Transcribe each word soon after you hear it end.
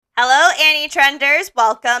Anime Trenders,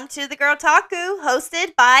 welcome to the Girltaku,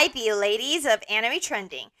 hosted by the ladies of Anime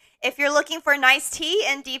Trending. If you're looking for nice tea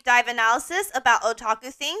and deep dive analysis about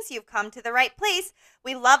otaku things, you've come to the right place.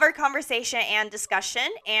 We love our conversation and discussion,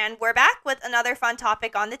 and we're back with another fun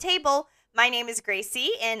topic on the table. My name is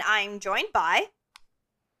Gracie, and I'm joined by...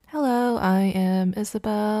 Hello, I am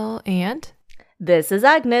Isabel, and... This is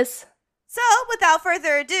Agnes. So, without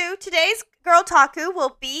further ado, today's Girltaku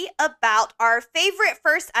will be about our favorite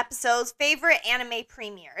first episodes, favorite anime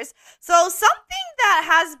premieres. So, something that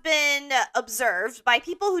has been observed by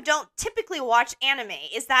people who don't typically watch anime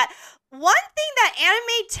is that one thing that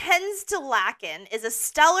anime tends to lack in is a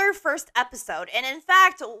stellar first episode. And in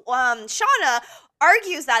fact, Shauna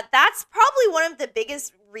argues that that's probably one of the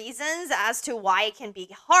biggest reasons as to why it can be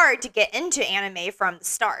hard to get into anime from the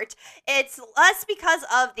start. It's less because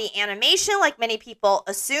of the animation, like many people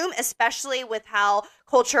assume, especially with how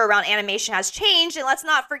culture around animation has changed. And let's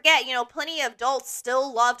not forget, plenty of adults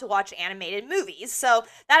still love to watch animated movies. So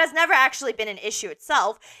that has never actually been an issue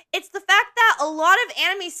itself. It's the fact that a lot of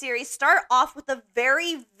anime series start off with a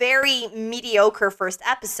very, very mediocre first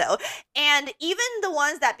episode. And even the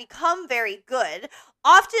ones that become very good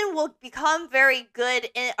often will become very good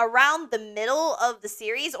around the middle of the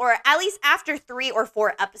series, or at least after 3 or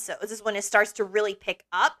 4 episodes is when it starts to really pick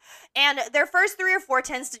up. And their first 3 or 4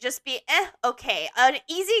 tends to just be okay. An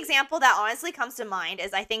easy example that honestly comes to mind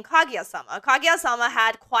is, I think, Kaguya-sama. Kaguya-sama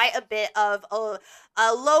had quite a bit of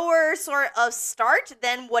a lower sort of start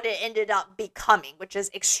than what it ended up becoming, which is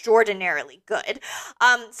extraordinarily good.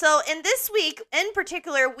 So in this week in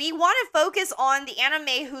particular, we want to focus on the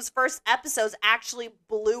anime whose first episodes actually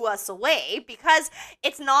blew us away, because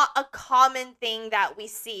it's not a common thing that we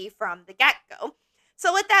see from the get-go.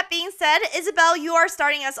 So with that being said, Isabel, you are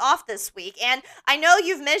starting us off this week. And I know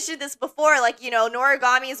you've mentioned this before,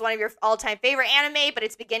 Noragami is one of your all-time favorite anime, but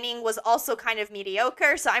its beginning was also kind of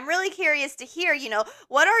mediocre. So I'm really curious to hear,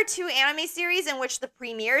 what are 2 anime series in which the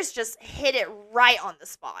premieres just hit it right on the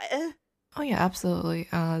spot? Oh yeah, absolutely.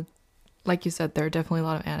 Like you said, there are definitely a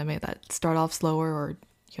lot of anime that start off slower, or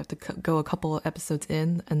you have to go a couple of episodes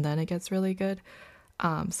in, and then it gets really good.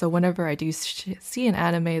 So whenever I do see an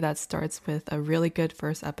anime that starts with a really good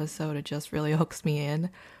first episode, it just really hooks me in.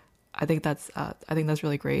 I think that's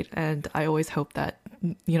really great, and I always hope that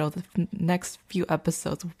the next few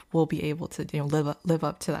episodes will be able to live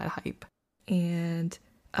up to that hype. And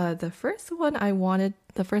the first one I wanted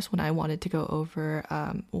to go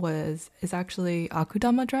over is actually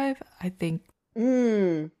Akudama Drive. I think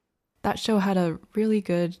that show had a really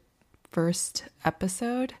good first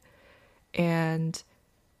episode, and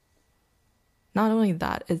not only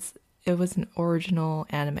that, it was an original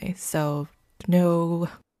anime, so no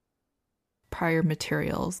prior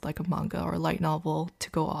materials like a manga or light novel to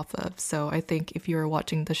go off of. So I think if you're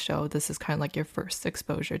watching the show, this is kind of like your first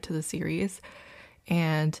exposure to the series.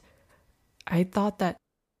 And I thought that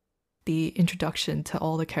the introduction to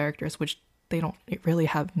all the characters, which they don't really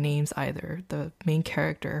have names either, the main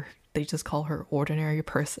character, they just call her Ordinary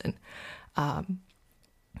Person. And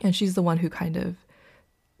she's the one who kind of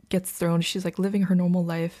gets thrown. She's like living her normal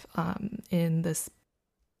life in this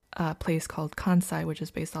place called Kansai, which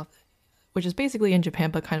is basically in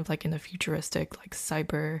Japan, but kind of like in a futuristic, like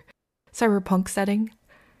cyberpunk setting.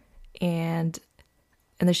 And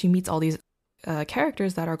then she meets all these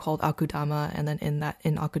characters that are called Akudama, and then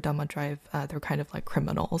in Akudama Drive, they're kind of like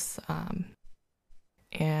criminals.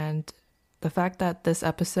 And the fact that this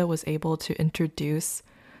episode was able to introduce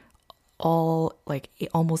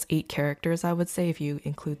almost 8 characters, I would say, if you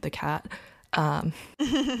include the cat,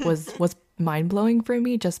 was mind-blowing for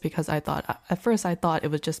me, just because at first I thought it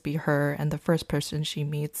would just be her and the first person she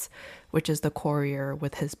meets, which is the courier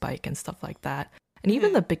with his bike and stuff like that. And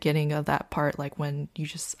even the beginning of that part, like when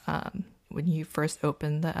you first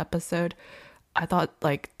open the episode, I thought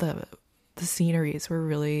like the sceneries were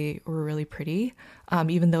really pretty,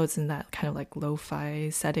 even though it's in that kind of like lo-fi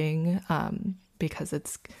setting, because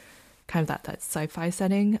it's kind of that sci-fi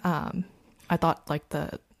setting. I thought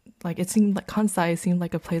it seemed like Kansai seemed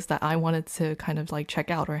like a place that I wanted to kind of like check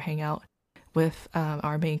out or hang out with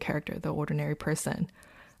our main character, the Ordinary Person.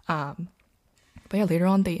 But yeah, later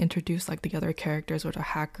on they introduced like the other characters, which are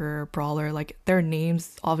Hacker, Brawler. Like their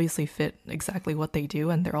names obviously fit exactly what they do,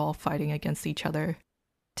 and they're all fighting against each other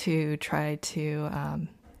to try to,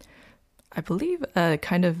 I believe,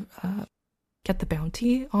 get the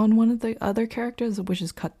bounty on one of the other characters, which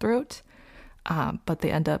is Cutthroat. But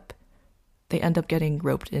they end up getting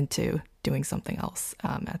roped into doing something else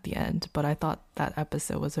at the end. But I thought that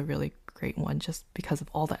episode was a really great one, just because of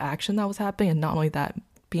all the action that was happening, and not only that,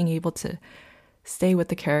 being able to stay with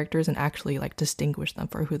the characters and actually like distinguish them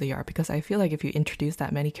for who they are, because I feel like if you introduce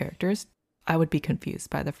that many characters, I would be confused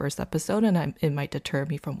by the first episode, and it might deter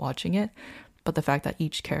me from watching it. But the fact that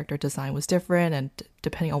each character design was different, and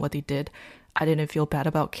depending on what they did, I didn't feel bad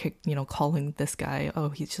about calling this guy, oh,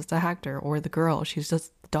 he's just a hacker, or the girl, she's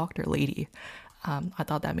just the doctor lady. I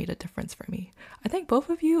thought that made a difference for me. I think both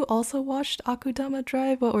of you also watched Akudama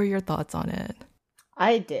Drive. What were your thoughts on it?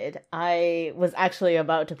 I did. I was actually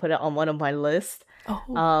about to put it on one of my lists.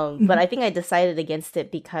 Oh. But I think I decided against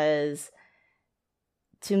it because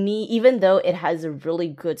to me, even though it has a really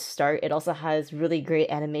good start, it also has really great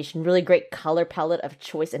animation, really great color palette of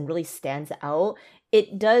choice, and really stands out.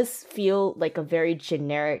 It does feel like a very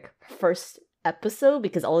generic first episode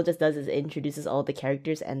because all it just does is it introduces all the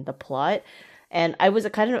characters and the plot. And I was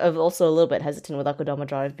kind of also a little bit hesitant with Akudama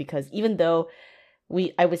Drive because even though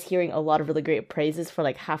I was hearing a lot of really great praises for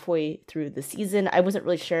like halfway through the season, I wasn't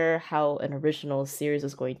really sure how an original series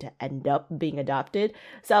was going to end up being adapted.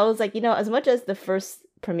 So I was like, as much as the first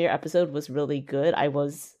premiere episode was really good, I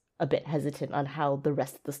was a bit hesitant on how the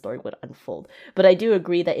rest of the story would unfold. But I do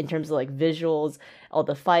agree that in terms of like visuals, all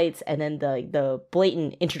the fights, and then the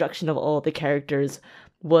blatant introduction of all the characters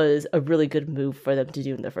was a really good move for them to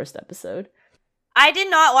do in the first episode. I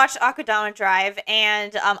did not watch Akudama Drive,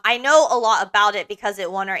 and I know a lot about it because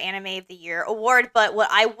it won our Anime of the Year award, but what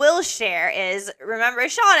I will share is, remember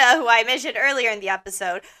Shauna, who I mentioned earlier in the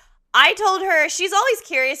episode, I told her, she's always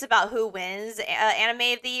curious about who wins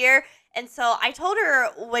Anime of the Year, and so I told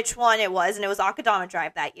her which one it was, and it was Akudama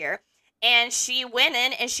Drive that year. And she went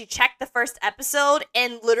in and she checked the first episode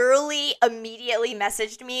and literally immediately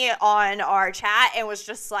messaged me on our chat and was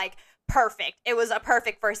just like, perfect. It was a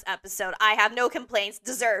perfect first episode. I have no complaints.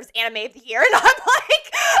 Deserves Anime of the Year. And I'm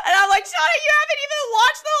like, Shauna, you haven't even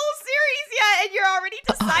watched the whole series yet, and you're already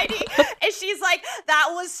deciding. And she's like, that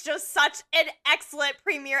was just such an excellent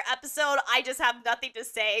premiere episode. I just have nothing to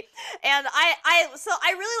say. And so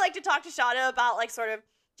I really like to talk to Shauna about like sort of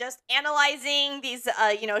just analyzing these,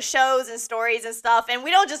 shows and stories and stuff. And we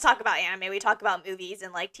don't just talk about anime. We talk about movies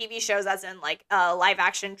and like TV shows, as in like live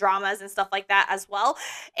action dramas and stuff like that as well.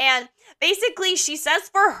 And basically, she says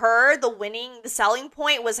for her, the selling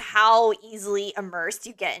point was how easily immersed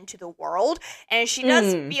you get into the world. And she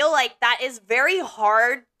does feel like that is very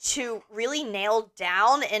hard to really nail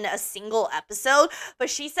down in a single episode. But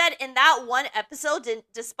she said in that one episode,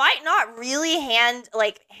 despite not really hand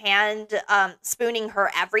spooning her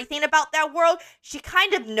everything about that world, she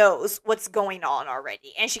kind of knows what's going on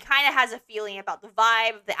already. And she kind of has a feeling about the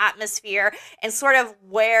vibe, the atmosphere, and sort of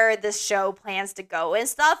where this show plans to go and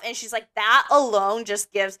stuff. And she's like, that alone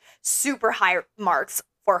just gives super high marks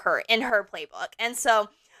for her in her playbook. And so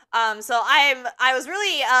I was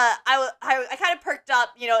really I kind of perked up,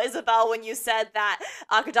 Isabel, when you said that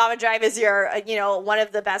Akudama Drive is your one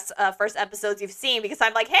of the best first episodes you've seen, because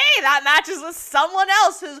I'm like, hey, that matches with someone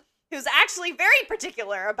else who's actually very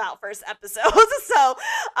particular about first episodes. So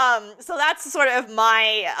that's sort of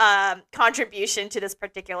my contribution to this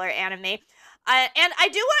particular anime. And I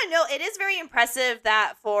do want to note, it is very impressive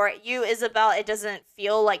that for you, Isabel, it doesn't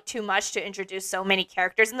feel like too much to introduce so many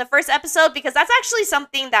characters in the first episode, because that's actually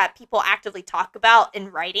something that people actively talk about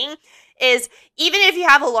in writing, is even if you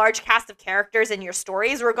have a large cast of characters in your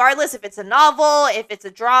stories, regardless if it's a novel, if it's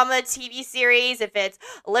a drama, TV series, if it's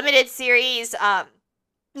a limited series,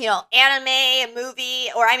 anime, movie,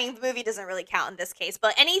 or I mean, the movie doesn't really count in this case,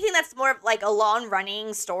 but anything that's more of like a long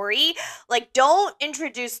running story, like don't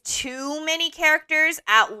introduce too many characters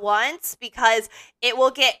at once, because it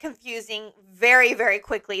will get confusing very, very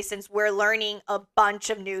quickly, since we're learning a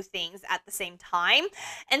bunch of new things at the same time.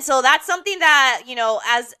 And so that's something that,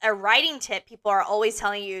 as a writing tip, people are always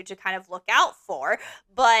telling you to kind of look out for.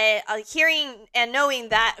 But hearing and knowing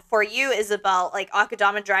that for you, Isabel, like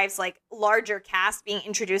Akudama Drive's like larger cast being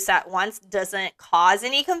introduced at once doesn't cause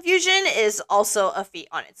any confusion is also a feat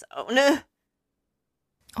on its own.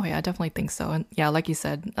 Oh yeah, I definitely think so. And yeah, like you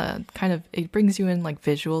said, kind of it brings you in like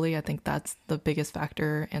visually. I think that's the biggest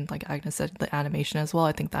factor. And like Agnes said, the animation as well.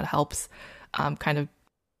 I think that helps kind of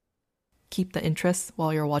keep the interest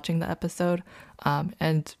while you're watching the episode.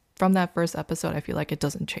 And from that first episode, I feel like it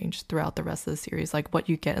doesn't change throughout the rest of the series. Like what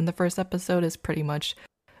you get in the first episode is pretty much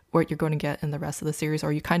what you're going to get in the rest of the series,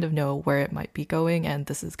 or you kind of know where it might be going. And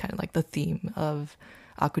this is kind of like the theme of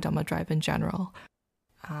Akudama Drive in general.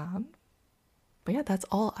 But yeah, that's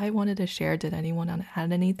all I wanted to share. Did anyone want to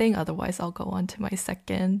add anything? Otherwise, I'll go on to my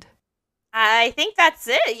second. I think that's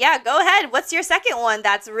it. Yeah, go ahead. What's your second one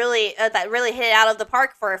that's really that really hit it out of the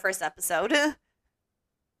park for a first episode?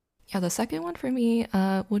 Yeah, the second one for me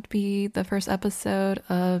would be the first episode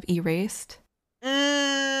of Erased.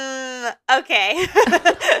 Okay.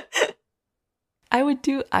 I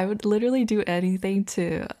would literally do anything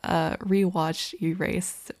to rewatch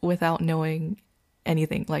Erased without knowing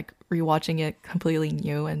anything, like rewatching it completely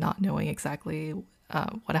new and not knowing exactly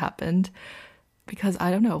what happened. Because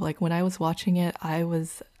I don't know, like when I was watching it, I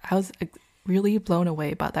was really blown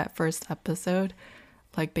away by that first episode,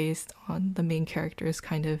 like based on the main character's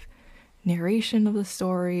kind of narration of the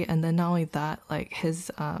story, and then not only that, like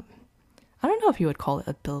his I don't know if you would call it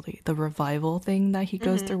ability, the revival thing that he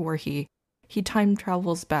goes through, where he time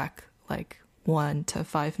travels back like 1 to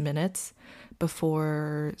 5 minutes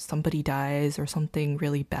before somebody dies or something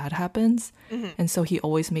really bad happens. And so he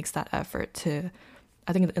always makes that effort to,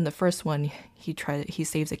 I think in the first one, he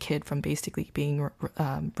saves a kid from basically being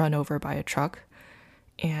run over by a truck,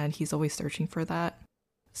 and he's always searching for that.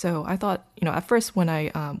 So I thought, at first when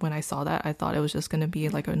I saw that, I thought it was just going to be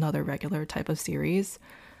like another regular type of series.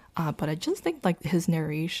 But I just think like his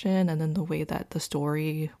narration and then the way that the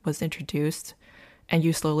story was introduced, and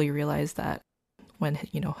you slowly realize that when,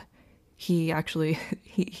 he actually,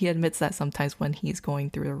 he admits that sometimes when he's going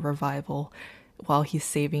through a revival while he's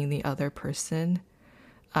saving the other person,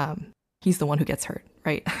 he's the one who gets hurt,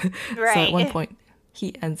 right? Right. So at one point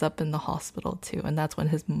he ends up in the hospital too, and that's when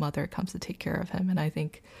his mother comes to take care of him. And I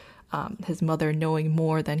think his mother, knowing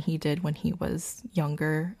more than he did when he was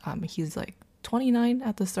younger, he's like 29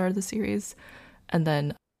 at the start of the series, and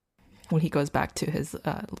then when he goes back to his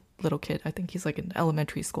little kid, I think he's like in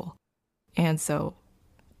elementary school. And so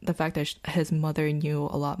the fact that his mother knew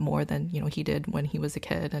a lot more than he did when he was a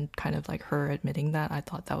kid, and kind of like her admitting that, I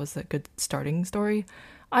thought that was a good starting story.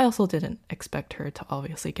 I also didn't expect her to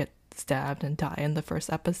obviously get stabbed and die in the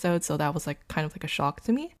first episode, so that was like kind of like a shock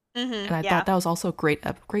to me. And I thought that was also a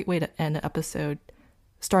great way to end an episode,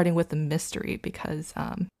 starting with the mystery, because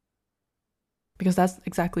that's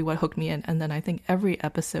exactly what hooked me in. And then I think every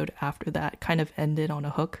episode after that kind of ended on a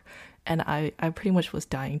hook, and I pretty much was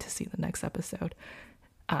dying to see the next episode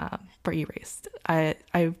for Erased. I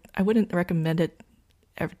wouldn't recommend it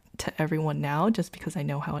to everyone now just because I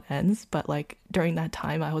know how it ends, but like during that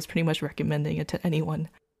time I was pretty much recommending it to anyone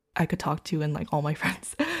I could talk to, and like all my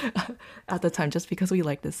friends at the time, just because we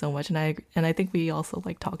liked it so much. And I think we also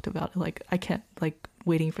like talked about it, like I can't like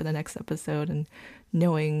waiting for the next episode and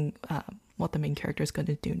knowing what the main character is going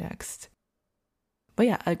to do next. But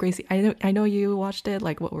yeah, Gracie, I know you watched it.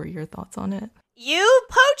 Like, what were your thoughts on it? You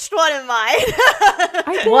poached one of mine.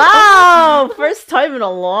 I did. Wow! First time in a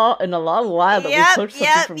long while that we poached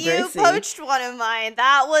something from Gracie. You poached one of mine.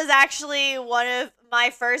 That was actually one of my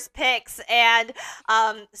first picks, and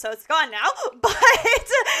so it's gone now. But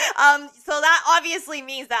so that obviously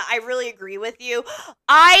means that I really agree with you.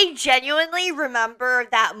 I genuinely remember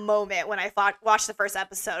that moment when I watched the first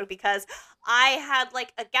episode, because I had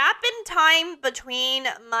like a gap in time between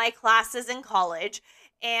my classes in college,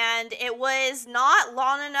 and it was not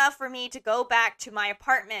long enough for me to go back to my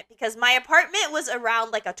apartment, because my apartment was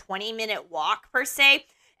around like a 20-minute walk per se.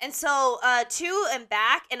 And so to and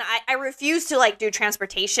back, and I refused to like do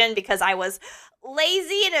transportation because I was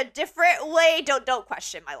lazy in a different way. Don't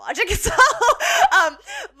question my logic. So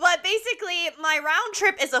but basically my round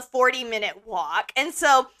trip is a 40-minute walk. And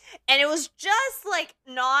it was just like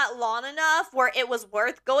not long enough where it was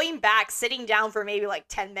worth going back, sitting down for maybe like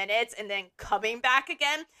 10 minutes and then coming back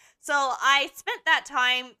again. So I spent that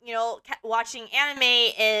time, watching anime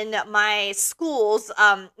in my school's,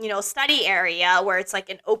 study area, where it's like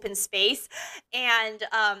an open space. And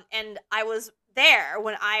I was there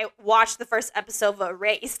when I watched the first episode of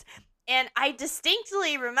Erased. And I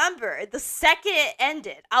distinctly remember the second it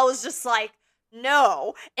ended, I was just like,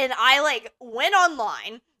 no. And I like went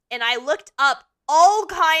online and I looked up all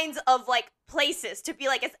kinds of like places to be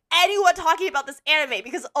like, is anyone talking about this anime?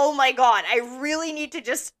 Because oh my god, I really need to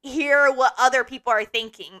just hear what other people are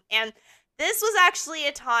thinking. And this was actually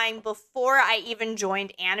a time before I even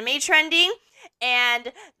joined Anime Trending,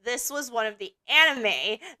 and this was one of the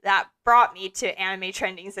anime that brought me to Anime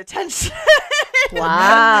Trending's attention.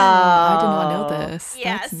 Wow. I did not know this.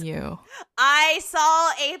 Yes. That's new. I saw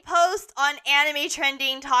a post on Anime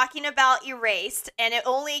Trending talking about Erased, and it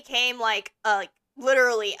only came like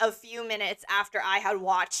literally a few minutes after I had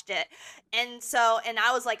watched it. And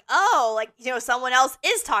I was like, oh, like, someone else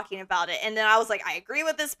is talking about it. And then I was like, I agree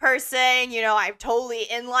with this person, I'm totally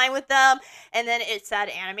in line with them. And then it said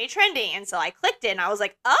Anime Trending. And so I clicked it and I was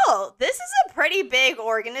like, oh, this is a pretty big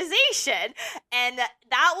organization. And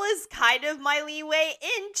that was kind of my leeway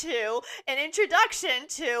into an introduction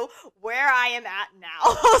to where I am at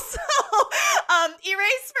now. So,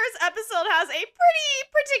 Erased first episode has a pretty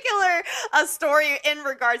particular story in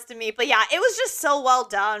regards to me. But yeah, it was just so well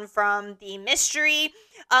done from the mystery.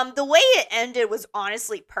 The way it ended was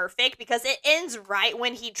honestly perfect because it ends right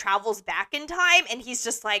when he travels back in time and he's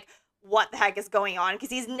just like, what the heck is going on? Because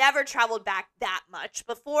he's never traveled back that much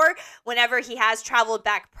before. Whenever he has traveled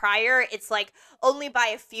back prior, it's like only by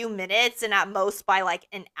a few minutes and at most by like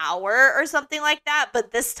an hour or something like that.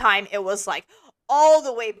 But this time it was like all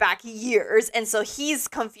the way back years. And so he's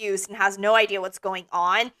confused and has no idea what's going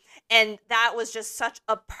on. And that was just such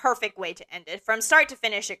a perfect way to end it. From start to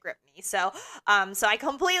finish, it gripped me. So I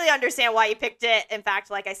completely understand why you picked it. In fact,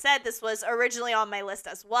 like I said, this was originally on my list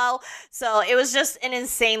as well. So it was just an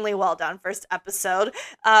insanely well done first episode.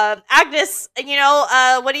 Agnes,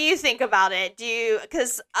 what do you think about it?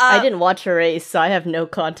 Because I didn't watch Erase, so I have no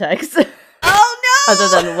context. Oh no!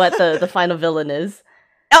 Other than what the final villain is.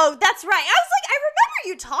 Oh, that's right. I was like, I remember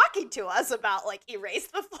you talking to us about like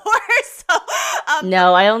Erased before. So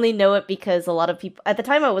no, I only know it because a lot of people at the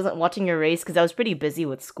time I wasn't watching Erased because I was pretty busy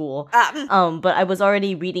with school. But I was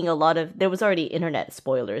already reading there was already internet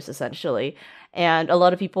spoilers essentially, and a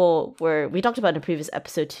lot of people we talked about in a previous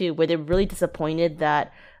episode too, where they're really disappointed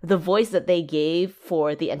that the voice that they gave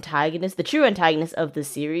for the antagonist, the true antagonist of the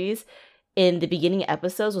series, in the beginning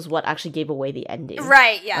episodes was what actually gave away the ending.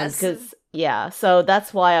 Right, yes. So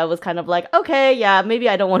that's why I was kind of like, okay, yeah, maybe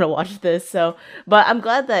I don't want to watch this. So, but I'm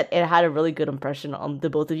glad that it had a really good impression on the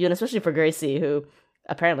both of you, and especially for Gracie, who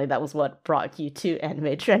apparently that was what brought you to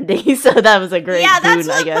anime trending. So that was a great boon,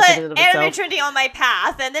 I guess. Yeah, that's what put anime trending on my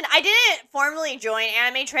path. And then I didn't formally join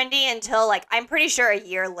anime trending until like I'm pretty sure a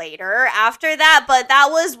year later after that. But that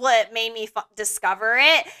was what made me discover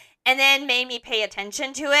it. And then made me pay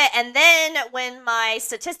attention to it. And then when my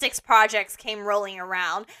statistics projects came rolling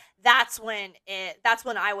around, that's when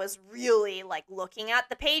I was really like looking at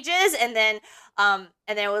the pages. And then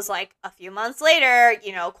it was like a few months later,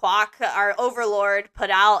 Quack, our overlord,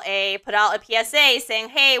 put out a PSA saying,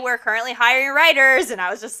 "Hey, we're currently hiring writers." And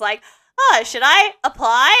I was just like, "Oh, should I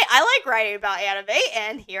apply? I like writing about anime,"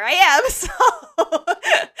 and here I am. So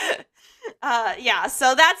yeah,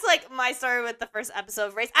 so that's like my story with the first episode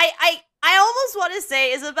of Race. I almost want to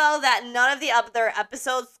say, Isabel, that none of the other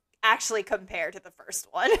episodes actually compare to the first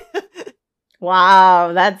one.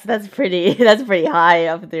 Wow, that's pretty high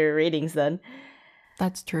up their ratings then.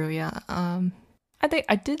 That's true, yeah. I think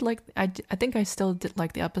I still did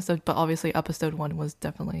like the episode, but obviously episode 1 was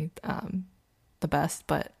definitely the best,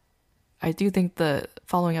 but I do think the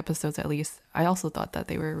following episodes, at least, I also thought that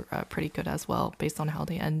they were pretty good as well, based on how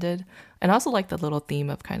they ended. And I also like the little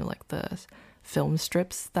theme of kind of like the film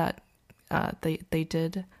strips that they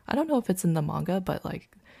did. I don't know if it's in the manga, but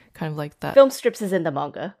like kind of like that. Film strips is in the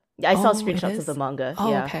manga. I saw screenshots of the manga.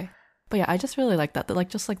 Oh, yeah. Okay. But yeah, I just really like that. Like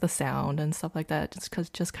just like the sound and stuff like that.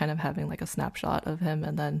 Just kind of having like a snapshot of him,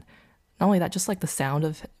 and then not only that, just like the sound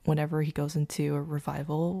of whenever he goes into a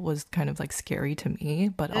revival was kind of like scary to me,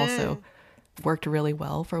 but also worked really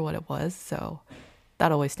well for what it was. So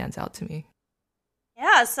that always stands out to me.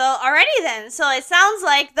 Yeah, so alrighty then. So it sounds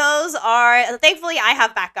like those are, thankfully I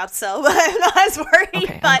have backups, so I'm not as worried.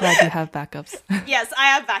 Okay, I'm glad you have backups. Yes, I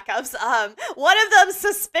have backups. One of them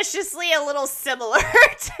suspiciously a little similar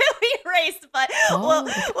to Erased, but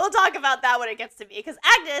we'll talk about that when it gets to me. Because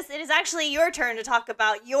Agnes, it is actually your turn to talk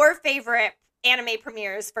about your favorite anime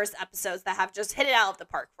premieres, first episodes that have just hit it out of the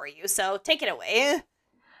park for you. So take it away.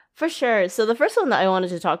 For sure. So the first one that I wanted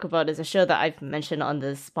to talk about is a show that I've mentioned on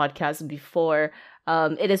this podcast before.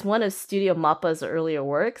 It is one of Studio Mappa's earlier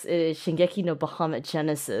works. It is Shingeki no Bahamut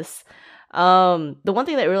Genesis. The one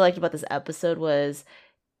thing that I really liked about this episode was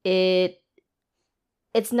it's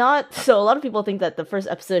not, so a lot of people think that the first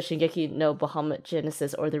episode of Shingeki no Bahamut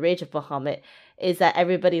Genesis, or The Rage of Bahamut, is that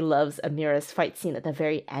everybody loves Amira's fight scene at the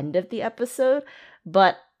very end of the episode,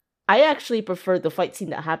 but I actually prefer the fight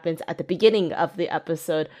scene that happens at the beginning of the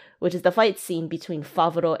episode, which is the fight scene between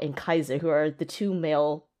Favoro and Kaiser, who are the two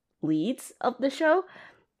male leads of the show.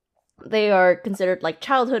 They are considered like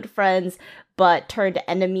childhood friends, but turned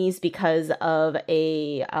enemies because of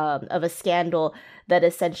a scandal that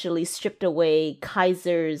essentially stripped away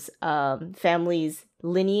Kaiser's family's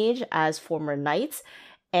lineage as former knights,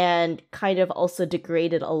 and kind of also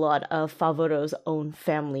degraded a lot of Favoro's own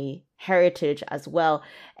family heritage as well.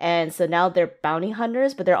 And so now they're bounty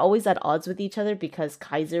hunters, but they're always at odds with each other because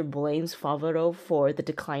Kaiser blames Favoro for the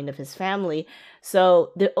decline of his family.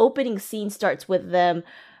 So the opening scene starts with them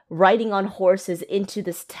riding on horses into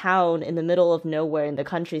this town in the middle of nowhere in the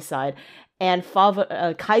countryside, and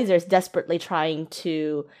Kaiser's desperately trying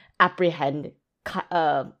to apprehend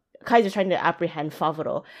Kaiser's trying to apprehend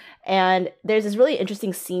Favoro. And there's this really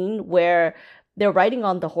interesting scene where they're riding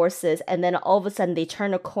on the horses, and then all of a sudden they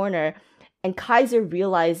turn a corner, and Kaiser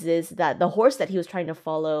realizes that the horse that he was trying to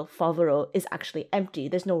follow, Favoro, is actually empty.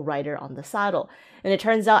 There's no rider on the saddle. And it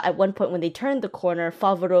turns out at one point when they turned the corner,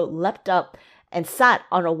 Favoro leapt up and sat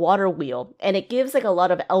on a water wheel. And it gives like a lot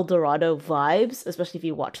of El Dorado vibes, especially if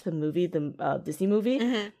you watch the movie, the Disney movie.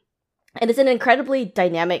 Mm-hmm. And it's an incredibly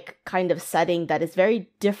dynamic kind of setting that is very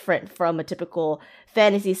different from a typical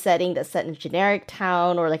fantasy setting that's set in a generic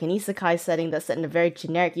town, or like an isekai setting that's set in a very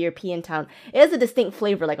generic European town. It has a distinct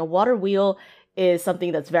flavor. Like a water wheel is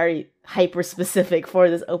something that's very hyper specific for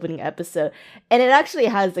this opening episode. And it actually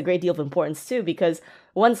has a great deal of importance too, because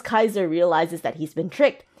once Kaiser realizes that he's been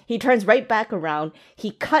tricked, he turns right back around,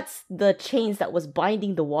 he cuts the chains that was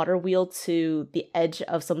binding the water wheel to the edge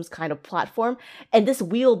of some kind of platform, and this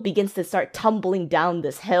wheel begins to start tumbling down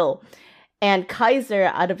this hill. And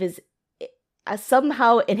Kaiser, out of his,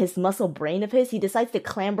 somehow in his muscle brain of his, he decides to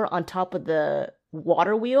clamber on top of the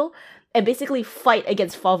water wheel and basically fight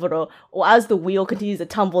against Favoro as the wheel continues to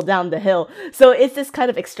tumble down the hill. So it's this kind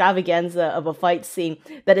of extravaganza of a fight scene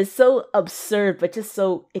that is so absurd but just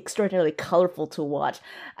so extraordinarily colorful to watch,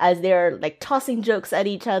 as they're like tossing jokes at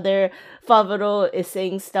each other. Favoro is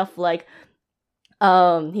saying stuff like,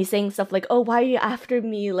 he's saying stuff like, "Oh, why are you after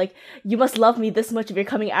me? Like, you must love me this much if you're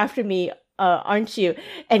coming after me, aren't you?"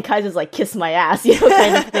 And Kaiser's like, "Kiss my ass,"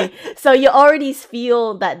 kind of thing. So you already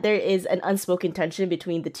feel that there is an unspoken tension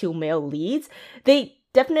between the two male leads. They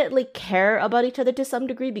definitely care about each other to some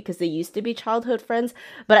degree because they used to be childhood friends,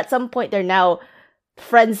 but at some point they're now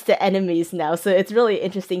friends to enemies now. So it's really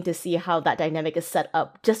interesting to see how that dynamic is set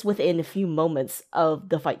up just within a few moments of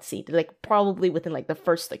the fight scene, like probably within like the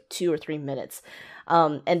first like 2 or 3 minutes.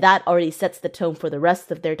 And that already sets the tone for the rest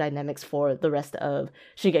of their dynamics for the rest of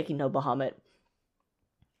Shingeki no Bahamut.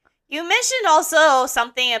 You mentioned also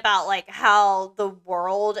something about like how the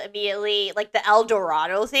world immediately, like the El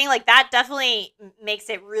Dorado thing, like that definitely makes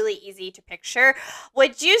it really easy to picture.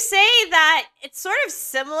 Would you say that it's sort of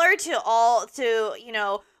similar to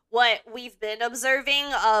what we've been observing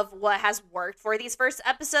of what has worked for these first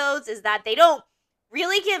episodes, is that they don't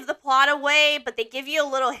really give the plot away, but they give you a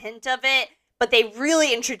little hint of it, but they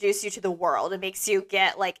really introduce you to the world. It makes you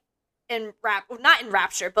get like not in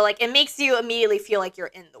rapture, but like it makes you immediately feel like you're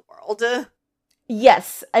in the world.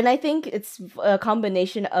 Yes, and I think it's a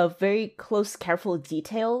combination of very close, careful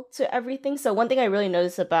detail to everything. So one thing I really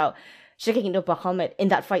noticed about Shingeki no Bahamut in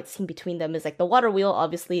that fight scene between them is like the water wheel,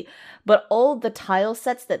 obviously, but all the tile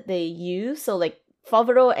sets that they use. So like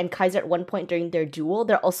Favoro and Kaiser at one point during their duel,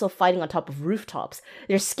 they're also fighting on top of rooftops.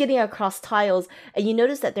 They're skidding across tiles, and you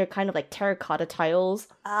notice that they're kind of like terracotta tiles,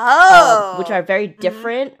 which are very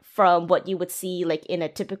different from what you would see like in a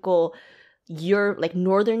typical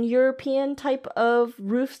Northern European type of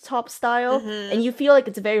rooftop style. And you feel like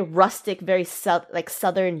it's very rustic, very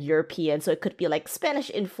Southern European. So it could be like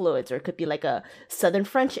Spanish influence, or it could be like a Southern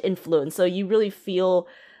French influence. So you really feel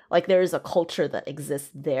like there is a culture that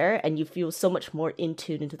exists there, and you feel so much more in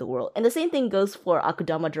tune into the world. And the same thing goes for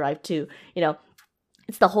Akudama Drive too.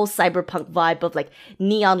 It's the whole cyberpunk vibe of like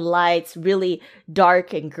neon lights, really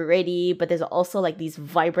dark and gritty, but there's also like these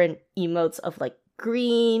vibrant emotes of like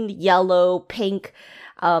green, yellow, pink.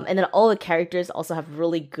 And then all the characters also have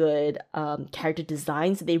really good character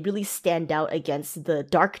designs. They really stand out against the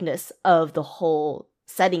darkness of the whole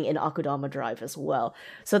setting in Akudama Drive as well.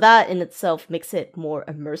 So that in itself makes it more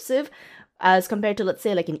immersive as compared to, let's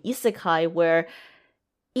say, like an isekai, where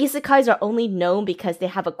isekais are only known because they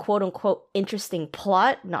have a quote-unquote interesting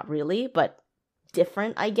plot. Not really, but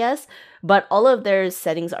different, I guess. But all of their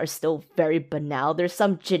settings are still very banal. There's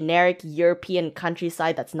some generic European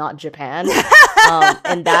countryside that's not Japan.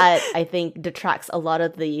 And that, I think, detracts a lot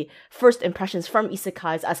of the first impressions from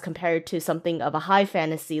isekais as compared to something of a high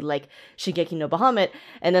fantasy like Shingeki no Bahamut,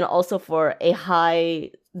 and then also for a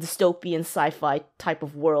high dystopian sci-fi type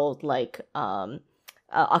of world like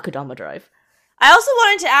Akudama Drive. I also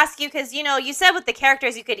wanted to ask you, because, you said with the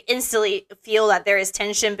characters, you could instantly feel that there is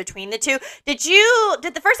tension between the two.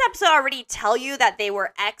 Did the first episode already tell you that they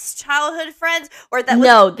were ex-childhood friends? Or that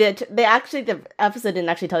No, the episode didn't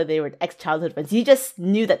actually tell you they were ex-childhood friends. You just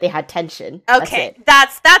knew that they had tension. Okay,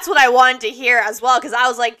 that's what I wanted to hear as well, because I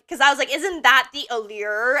was like, isn't that the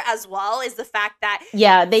allure as well, is the fact that...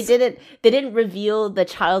 Yeah, they didn't reveal the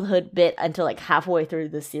childhood bit until like halfway through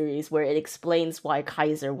the series, where it explains why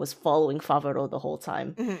Kaiser was following Favoro the whole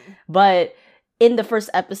time. But in the first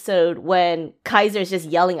episode, when Kaiser is just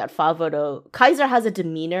yelling at Favoto, Kaiser has a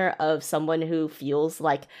demeanor of someone who feels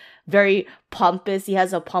like very pompous. He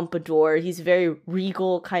has a pompadour. He's very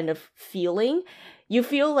regal kind of feeling. You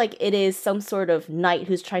feel like it is some sort of knight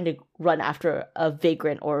who's trying to run after a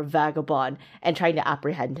vagrant or a vagabond and trying to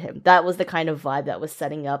apprehend him. That was the kind of vibe that was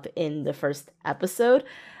setting up in the first episode,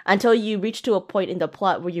 until you reach to a point in the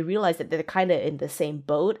plot where you realize that they're kind of in the same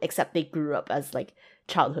boat, except they grew up as like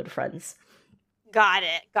childhood friends. Got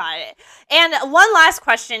it. And one last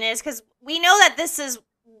question is, because we know that this is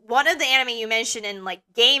one of the anime you mentioned in like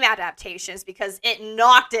game adaptations, because it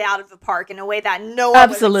knocked it out of the park in a way that no one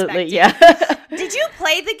Absolutely, was expecting. Yeah. Did you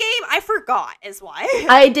play the game? I forgot is why.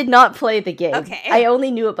 I did not play the game. Okay. I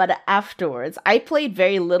only knew about it afterwards. I played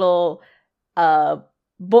very little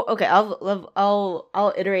okay,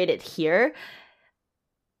 I'll iterate it here.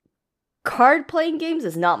 Card playing games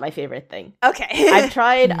is not my favorite thing. Okay. I've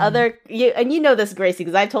tried other, and you know this, Gracie,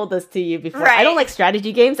 because I've told this to you before. Right. I don't like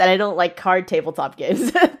strategy games, and I don't like card tabletop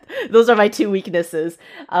games. Those are my two weaknesses.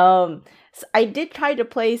 So I did try to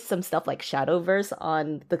play some stuff like Shadowverse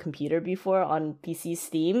on the computer before, on PC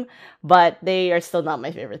Steam, but they are still not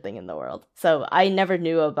my favorite thing in the world. So I never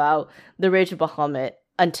knew about The Rage of Bahamut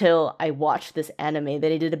until I watched this anime.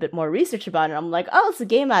 Then I did a bit more research about it. I'm like, oh, it's a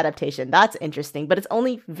game adaptation. That's interesting. But it's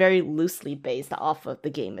only very loosely based off of the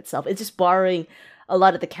game itself. It's just borrowing a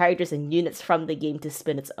lot of the characters and units from the game to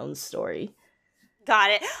spin its own story.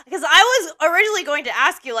 Got it. Because I was originally going to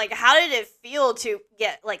ask you, like, how did it feel to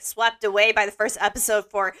get, like, swept away by the first episode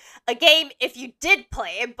for a game if you did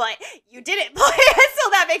play it, but you didn't play it, so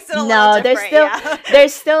that makes it a little different.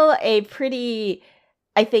 There's still a pretty,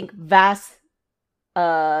 I think, vast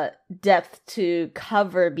depth to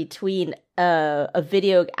cover between a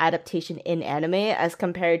video adaptation in anime as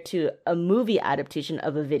compared to a movie adaptation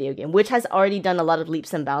of a video game, which has already done a lot of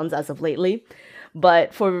leaps and bounds as of lately.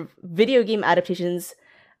 But for video game adaptations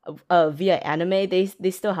via anime,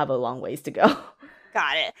 they still have a long ways to go.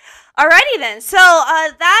 Got it. Alrighty then. So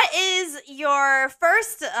that is your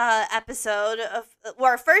first episode of,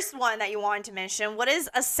 or first one that you wanted to mention. What is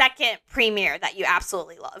a second premiere that you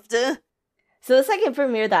absolutely loved? So the second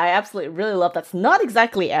premiere that I absolutely really love, that's not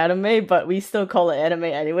exactly anime, but we still call it anime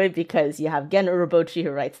anyway, because you have Gen Urobuchi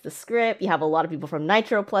who writes the script, you have a lot of people from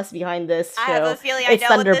Nitro Plus behind this show. I have a feeling I know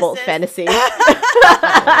Thunderbolt what this Fantasy.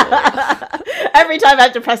 Every time I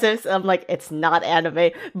have to press it, I'm like, it's not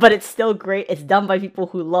anime, but it's still great. It's done by people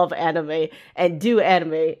who love anime and do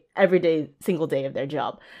anime every day, single day of their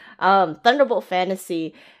job. Thunderbolt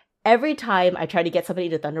Fantasy. Every time I try to get somebody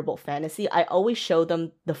to Thunderbolt Fantasy, I always show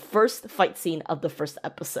them the first fight scene of the first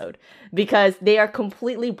episode, because they are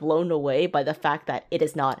completely blown away by the fact that it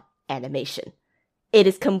is not animation. It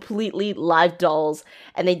is completely live dolls,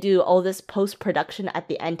 and they do all this post-production at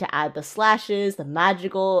the end to add the slashes, the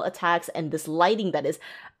magical attacks, and this lighting that is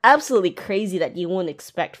absolutely crazy that you wouldn't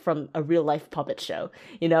expect from a real-life puppet show,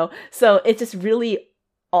 you know? So it's just really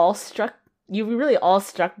you were really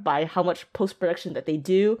awestruck by how much post-production that they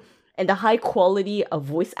do and the high quality of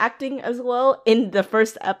voice acting as well in the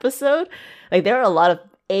first episode. Like, there are a lot of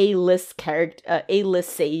A-list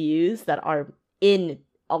seiyus that are in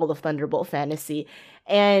all of Thunderbolt Fantasy,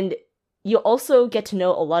 and you also get to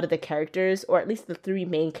know a lot of the characters, or at least the three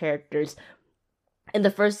main characters, in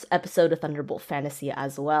the first episode of Thunderbolt Fantasy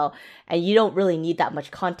as well, and you don't really need that much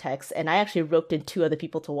context, and I actually roped in 2 other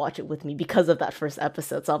people to watch it with me because of that first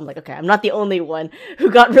episode, so I'm like, okay, I'm not the only one who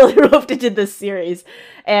got really roped into this series.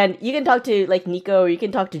 And you can talk to, like, Nico, or you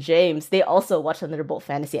can talk to James. They also watch Thunderbolt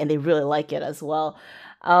Fantasy, and they really like it as well.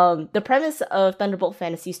 The premise of Thunderbolt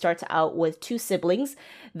Fantasy starts out with 2 siblings.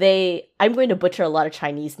 I'm going to butcher a lot of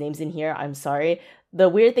Chinese names in here, I'm sorry. The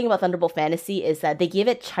weird thing about Thunderbolt Fantasy is that they give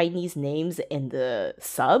it Chinese names in the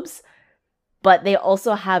subs, but they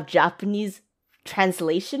also have Japanese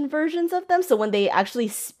translation versions of them, so when they actually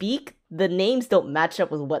speak, the names don't match up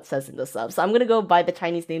with what says in the subs. So I'm going to go by the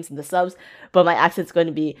Chinese names in the subs, but my accent's going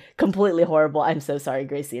to be completely horrible. I'm so sorry,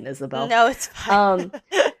 Gracie and Isabel. No, it's fine.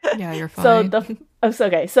 Yeah, you're fine.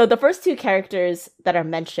 So the first 2 characters that are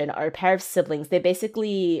mentioned are a pair of siblings. They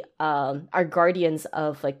basically are guardians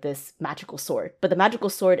of, like, this magical sword. But the magical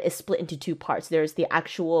sword is split into 2 parts. There's the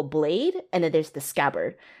actual blade, and then there's the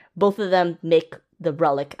scabbard. Both of them make the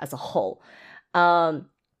relic as a whole.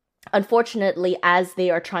 Unfortunately, as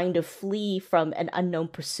they are trying to flee from an unknown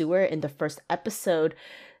pursuer in the first episode,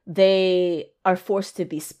 they are forced to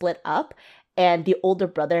be split up. And the older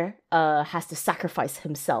brother has to sacrifice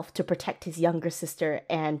himself to protect his younger sister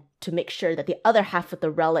and to make sure that the other half of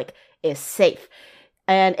the relic is safe.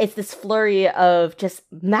 And it's this flurry of just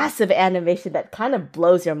massive animation that kind of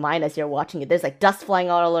blows your mind as you're watching it. There's like dust flying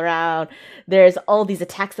all around. There's all these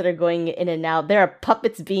attacks that are going in and out. There are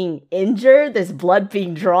puppets being injured. There's blood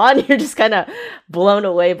being drawn. You're just kind of blown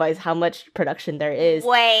away by how much production there is.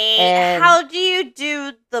 Wait, And- how do you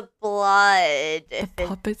do the blood? The If it-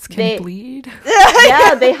 puppets can they- bleed.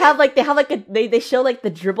 Yeah, they show like the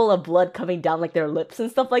dribble of blood coming down like their lips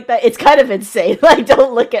and stuff like that. It's kind of insane. Like,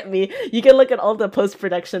 don't look at me. You can look at all the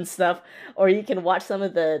post-production stuff, or you can watch some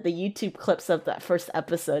of the YouTube clips of that first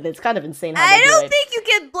episode. It's kind of insane how I they do don't it. think you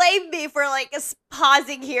can blame me for like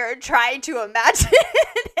pausing here and trying to imagine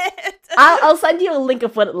it. I'll send you a link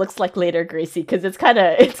of what it looks like later, Gracie, because it's kind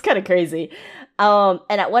of crazy. And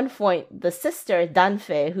at one point, the sister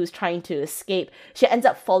Danfei, who's trying to escape, she ends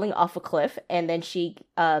up falling off a cliff, and then she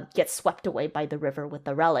gets swept away by the river with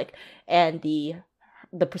the relic, and the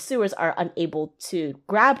pursuers are unable to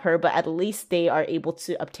grab her, but at least they are able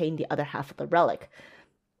to obtain the other half of the relic.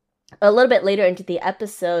 A little bit later into the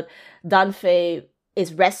episode, Danfei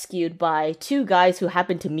is rescued by two guys who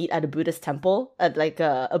happen to meet at a Buddhist temple, at like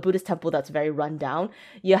a Buddhist temple that's very run down.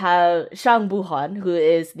 You have Shang Buhan, who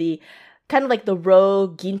is the kind of like the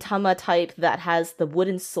rogue Gintama type that has the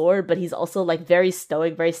wooden sword, but he's also like very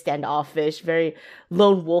stoic, very standoffish, very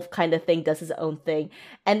lone wolf kind of thing, does his own thing.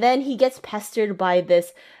 And then he gets pestered by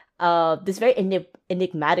this very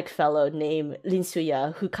enigmatic fellow named Lin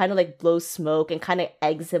Suya, who kind of like blows smoke and kind of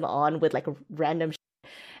eggs him on with like random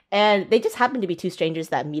and they just happen to be two strangers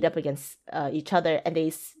that meet up against each other, and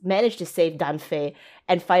they manage to save Danfei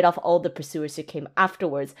and fight off all the pursuers who came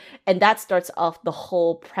afterwards. And that starts off the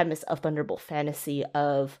whole premise of Thunderbolt Fantasy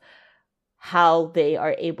of how they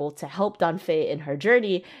are able to help Danfei in her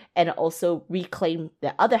journey and also reclaim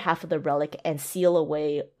the other half of the relic and seal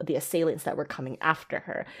away the assailants that were coming after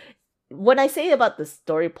her. When I say about the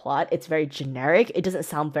story plot, it's very generic. It doesn't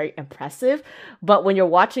sound very impressive, but when you're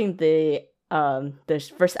watching the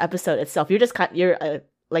first episode itself,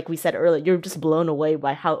 like we said earlier, you're just blown away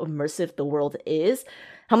by how immersive the world is,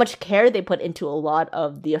 how much care they put into a lot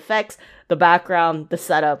of the effects, the background, the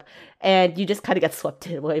setup, and you just kind of get swept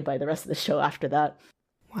away by the rest of the show after that.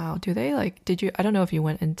 Wow, do they I don't know if you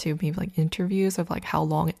went into maybe like interviews of like how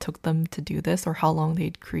long it took them to do this, or how long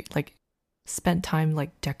they'd spent time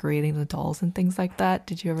like decorating the dolls and things like that.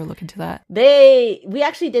 Did you ever look into that? We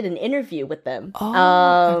actually did an interview with them. Oh,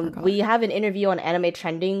 I forgot. We have an interview on Anime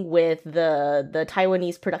Trending with the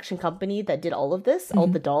Taiwanese production company that did all of this, all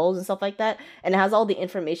the dolls and stuff like that, and it has all the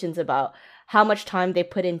informations about how much time they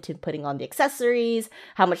put into putting on the accessories,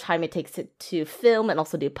 how much time it takes to film and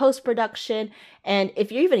also do post-production. And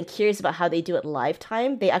if you're even curious about how they do it live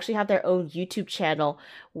time, they actually have their own YouTube channel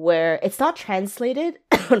where it's not translated.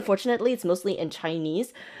 Unfortunately, it's mostly in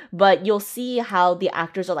Chinese, but you'll see how the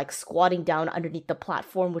actors are like squatting down underneath the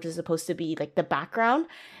platform, which is supposed to be like the background.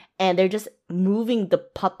 And they're just moving the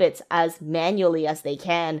puppets as manually as they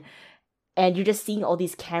can. And you're just seeing all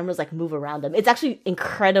these cameras like move around them. It's actually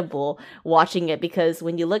incredible watching it, because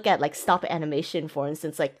when you look at like stop animation, for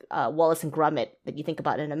instance, like Wallace and Gromit that you think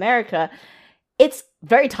about in America, it's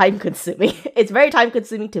very time consuming. It's very time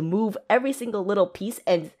consuming to move every single little piece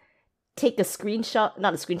and take a screenshot,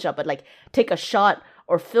 not a screenshot, but like take a shot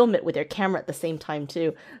or film it with your camera at the same time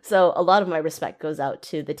too. So a lot of my respect goes out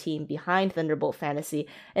to the team behind Thunderbolt Fantasy,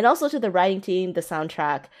 and also to the writing team, the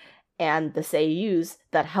soundtrack, and the seiyus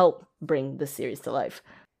that help bring the series to life.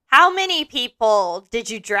 How many people did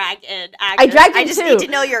you drag in? I dragged in I just two. need to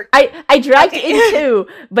know your. I dragged Okay. in two,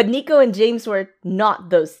 but Nico and James were not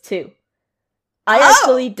those two. I Oh.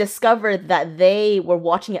 actually discovered that they were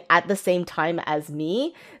watching it at the same time as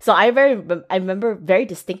me. So I remember very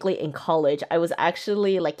distinctly in college, I was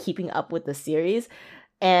actually like keeping up with the series,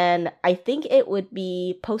 and I think it would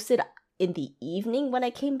be posted in the evening when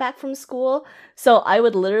I came back from school. So I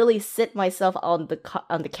would literally sit myself on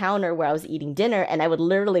the counter where I was eating dinner, and I would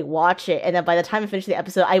literally watch it. And then by the time I finished the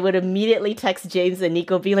episode, I would immediately text James and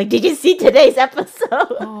Nico being like, "Did you see today's episode?"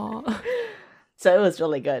 Aw. So it was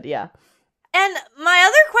really good, yeah. And my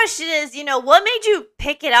other question is, what made you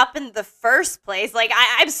pick it up in the first place? Like,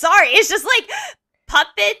 I'm sorry, it's just like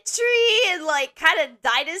puppetry and like kind of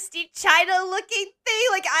Dynasty China looking thing.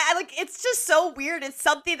 Like, I like, it's just so weird. It's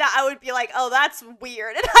something that I would be like, oh, that's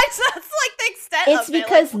weird. And that's like the extent It's of it.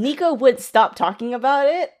 because Nico wouldn't stop talking about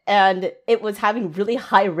it, and it was having really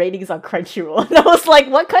high ratings on Crunchyroll. And I was like,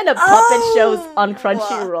 what kind of puppet shows on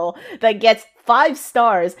Crunchyroll that gets 5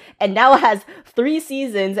 stars and now has 3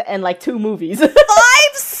 seasons and like 2 movies? 5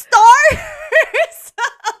 stars?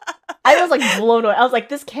 I was like blown away. I was like,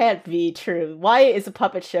 this can't be true. Why is a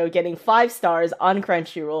puppet show getting 5 stars on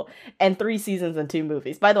Crunchyroll and 3 seasons and 2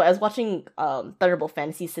 movies? By the way, I was watching Thunderbolt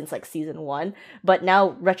Fantasy since like season 1, but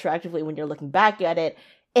now retroactively when you're looking back at it,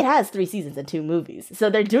 it has 3 seasons and 2 movies. So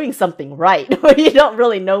they're doing something right, where you don't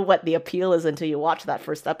really know what the appeal is until you watch that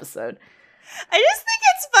first episode. I just think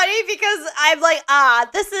it's funny because I'm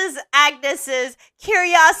like, this is Agnes's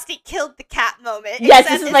curiosity killed the cat moment. Yes,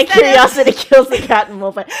 this is my curiosity kills the cat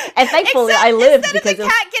moment. And thankfully, I lived because instead of the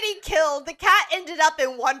cat getting killed, the cat ended up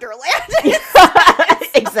in Wonderland.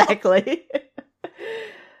 Exactly.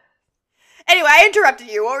 Anyway, I interrupted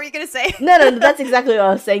you. What were you going to say? No, that's exactly what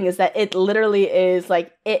I was saying, is that it literally is,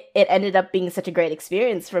 like, it ended up being such a great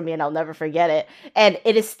experience for me, and I'll never forget it. And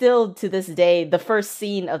it is still, to this day, the first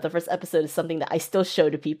scene of the first episode is something that I still show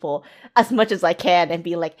to people as much as I can, and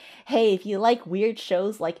be like, hey, if you like weird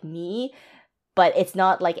shows like me, but it's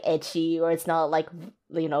not, like, ecchi, or it's not, like,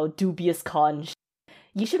 you know, dubious con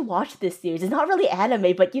you should watch this series. It's not really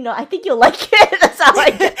anime, but, you know, I think you'll like it. That's how I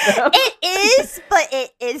get them. It is, but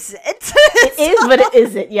it isn't. It is, but it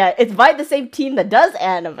isn't. Yeah, it's by the same team that does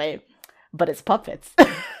anime, but it's puppets.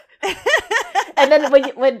 And then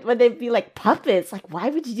when they be like, puppets, like, why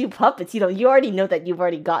would you do puppets? You know, you already know that you've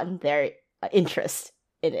already gotten their interest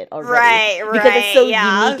in it already. Right. Because it's so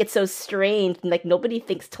unique, it's so strange, and, like, nobody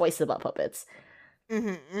thinks twice about puppets.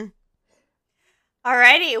 Mm-hmm.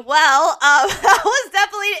 Alrighty, well, that was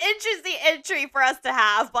definitely an interesting entry for us to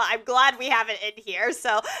have, but I'm glad we have it in here,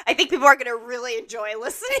 so I think people are going to really enjoy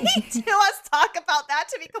listening to us talk about that,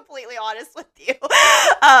 to be completely honest with you.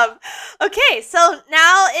 Okay, so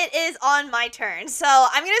now it is on my turn. So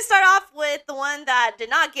I'm going to start off with the one that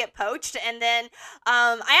did not get poached, and then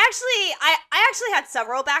I actually had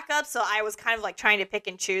several backups, so I was kind of like trying to pick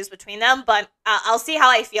and choose between them, but I'll see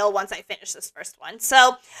how I feel once I finish this first one.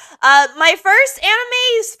 So my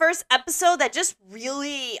anime's first episode that just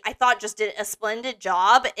really, I thought, just did a splendid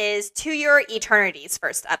job is To Your Eternity's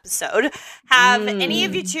first episode. Have any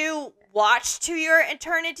of you two watched To Your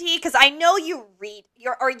Eternity? Because I know you've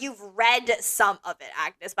read some of it,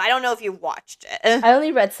 Agnes, but I don't know if you watched it. I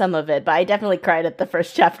only read some of it, but I definitely cried at the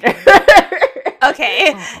first chapter.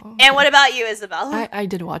 Okay. And what about you, Isabel? I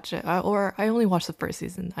did watch it, or I only watched the first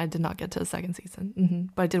season. I did not get to the second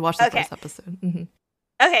season, but I did watch the first episode.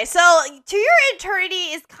 Okay, so To Your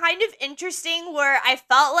Eternity is kind of interesting, where I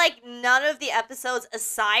felt like none of the episodes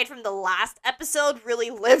aside from the last episode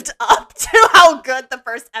really lived up to how good the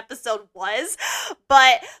first episode was,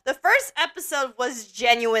 but the first episode was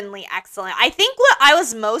genuinely excellent. I think what I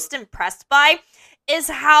was most impressed by is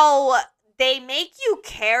how they make you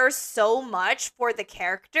care so much for the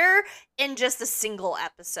character in just a single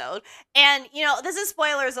episode. And, you know, this is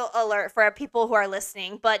spoilers alert for people who are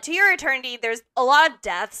listening, but To Your Eternity, there's a lot of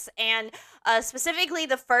deaths, and specifically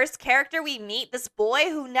the first character we meet, this boy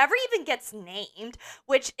who never even gets named,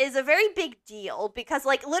 which is a very big deal because,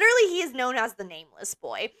 like, literally he is known as the Nameless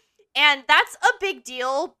Boy. And that's a big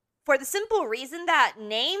deal for the simple reason that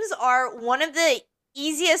names are one of the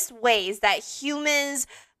easiest ways that humans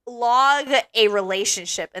log a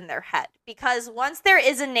relationship in their head, because once there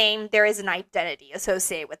is a name, there is an identity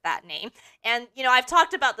associated with that name. And, you know, I've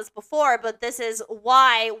talked about this before, but this is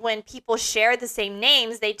why when people share the same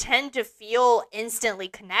names, they tend to feel instantly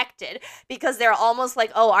connected, because they're almost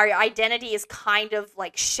like, oh, our identity is kind of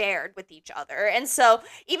like shared with each other. And so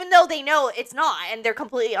even though they know it's not and they're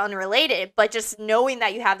completely unrelated, but just knowing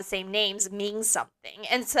that you have the same names means something.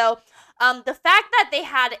 And so the fact that they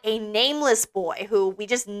had a nameless boy who we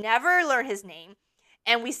just never learn his name,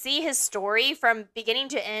 and we see his story from beginning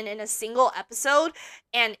to end in a single episode,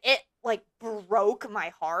 and it, like, broke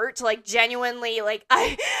my heart. Like, genuinely, like,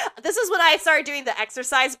 this is when I started doing the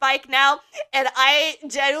exercise bike now, and I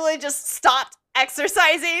genuinely just stopped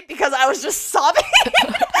exercising because I was just sobbing out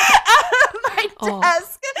of my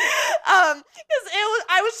desk. Because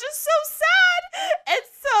I was just so sad. And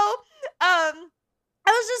so, I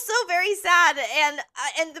was just so very sad,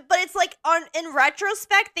 but it's like in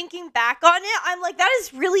retrospect, thinking back on it, I'm like, that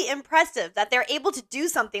is really impressive that they're able to do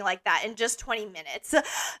something like that in just 20 minutes.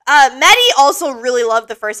 Mehdi also really loved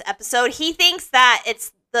the first episode. He thinks that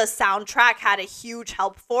it's the soundtrack had a huge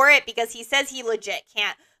help for it, because he says he legit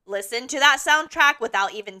can't listen to that soundtrack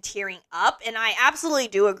without even tearing up, and I absolutely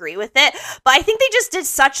do agree with it. But I think they just did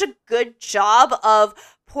such a good job of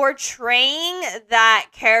portraying that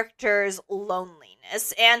character's loneliness.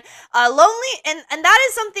 And and that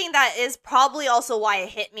is something that is probably also why it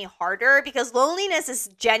hit me harder, because loneliness is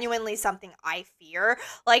genuinely something I fear.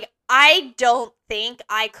 Like, I don't think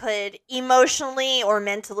I could emotionally or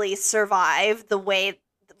mentally survive the way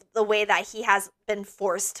that he has been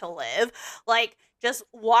forced to live. Like, just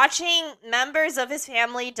watching members of his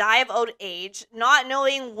family die of old age, not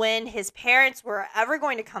knowing when his parents were ever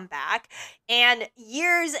going to come back, and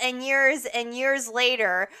years and years and years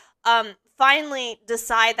later, finally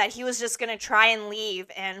decide that he was just going to try and leave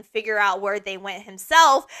and figure out where they went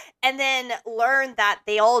himself, and then learn that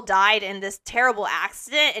they all died in this terrible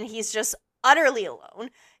accident, and he's just utterly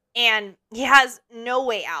alone. And he has no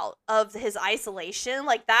way out of his isolation.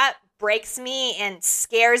 Like, that breaks me and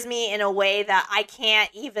scares me in a way that I can't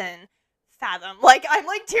even fathom. Like, I'm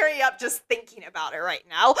like tearing up just thinking about it right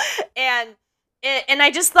now. And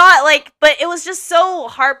I just thought, like, but it was just so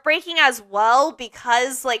heartbreaking as well,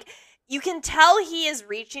 because like you can tell he is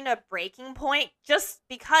reaching a breaking point just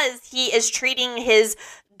because he is treating his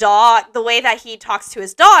dog the way that he talks to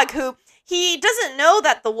his dog, who he doesn't know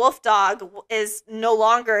that the wolf dog is no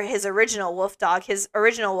longer his original wolf dog. His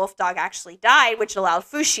original wolf dog actually died, which allowed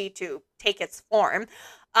Fushi to take its form.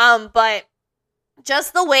 But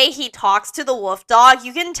just the way he talks to the wolf dog,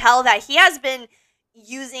 you can tell that he has been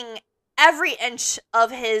using every inch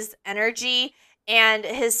of his energy and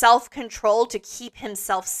his self-control to keep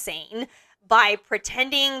himself sane by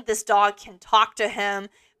pretending this dog can talk to him,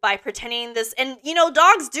 by pretending this, and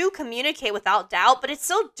dogs do communicate without doubt, but it's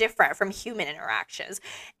so different from human interactions.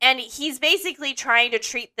 And he's basically trying to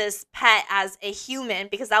treat this pet as a human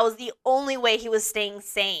because that was the only way he was staying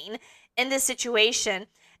sane in this situation.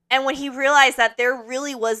 And when he realized that there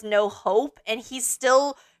really was no hope, and he's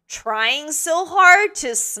still trying so hard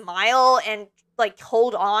to smile and like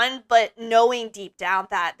hold on, but knowing deep down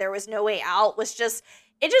that there was no way out, was just,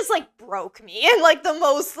 it just like broke me in like the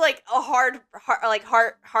most like a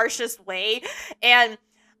harshest way. And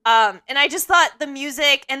I just thought the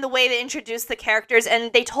music and the way they introduced the characters,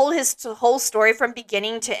 and they told his whole story from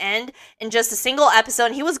beginning to end in just a single episode,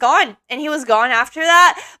 and he was gone after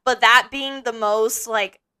that. But that being the most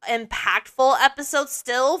like impactful episode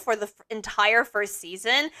still for the entire first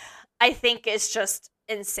season, I think is just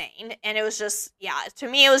insane. And it was just, yeah, to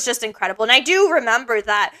me it was just incredible. And I do remember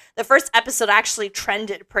that the first episode actually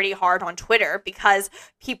trended pretty hard on Twitter because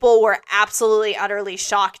people were absolutely utterly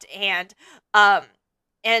shocked and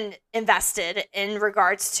invested in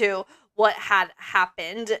regards to what had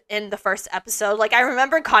happened in the first episode. Like, I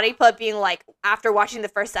remember Kanipa being like, after watching the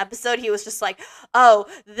first episode, he was just like, oh,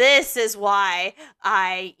 this is why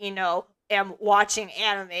I, am watching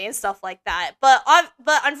anime and stuff like that. But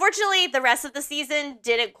unfortunately, the rest of the season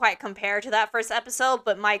didn't quite compare to that first episode,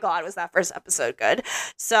 but my god, was that first episode good.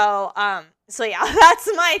 So yeah, that's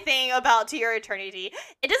my thing about To Your Eternity.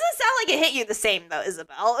 It doesn't sound like it hit you the same though,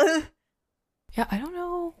 Isabel. Yeah, I don't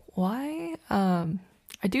know why.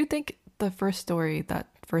 I do think the first story, that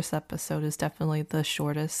first episode, is definitely the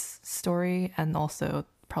shortest story and also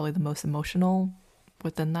probably the most emotional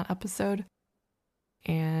within that episode.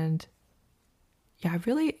 And yeah, I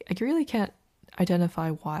really can't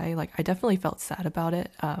identify why. Like, I definitely felt sad about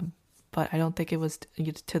it, but I don't think it was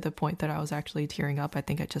to the point that I was actually tearing up. I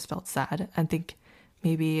think I just felt sad. I think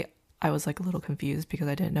maybe I was like a little confused because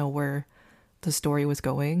I didn't know where the story was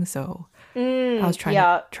going, so I was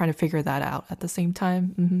trying to figure that out at the same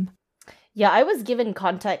time. Mm-hmm. Yeah, I was given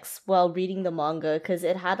context while reading the manga because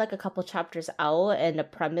it had like a couple chapters out and a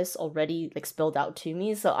premise already like spilled out to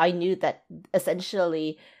me, so I knew that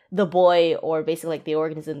essentially the boy, or basically like the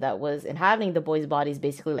organism that was inhabiting the boy's body, is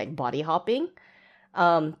basically like body hopping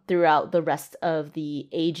throughout the rest of the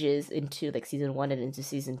ages into like season 1 and into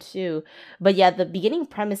season 2. But yeah, the beginning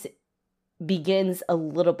premise begins a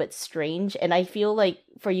little bit strange, and I feel like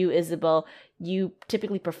for you, Isabel, you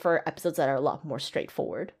typically prefer episodes that are a lot more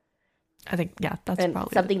straightforward. I think, yeah, that's and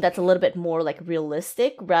probably something that's a little bit more like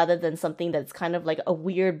realistic, rather than something that's kind of like a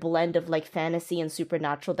weird blend of like fantasy and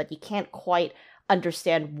supernatural that you can't quite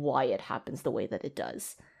understand why it happens the way that it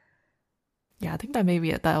does. Yeah, I think that may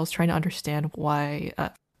be it, that I was trying to understand why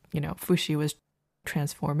Fushi was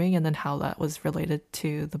transforming, and then how that was related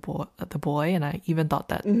to the boy. And I even thought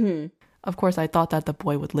that of course, I thought that the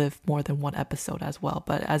boy would live more than one episode as well.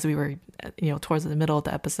 But as we were, towards the middle of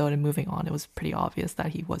the episode and moving on, it was pretty obvious that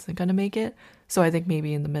he wasn't going to make it. So I think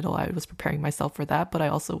maybe in the middle, I was preparing myself for that. But I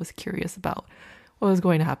also was curious about what was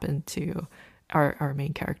going to happen to our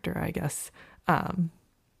main character, I guess. But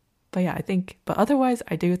yeah, but otherwise,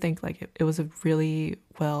 I do think like it was a really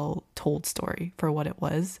well told story for what it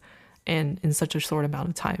was. And in such a short amount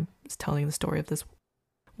of time, it's telling the story of this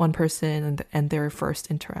one person and their first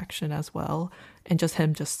interaction as well, and just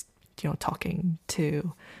him talking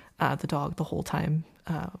to the dog the whole time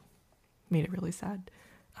made it really sad.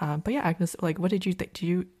 But yeah, Agnes, like, what did you think?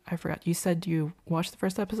 I forgot, you said you watched the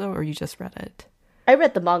first episode or you just read it? I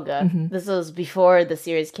read the manga. Mm-hmm. This was before the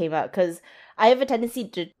series came out, because I have a tendency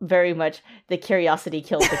to very much the curiosity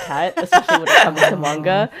kills the cat, especially when it comes to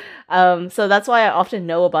manga. So that's why I often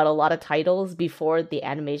know about a lot of titles before the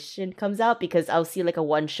animation comes out, because I'll see like a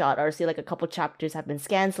one shot or see like a couple chapters have been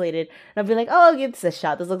scan-slated, and I'll be like, oh, I'll give this a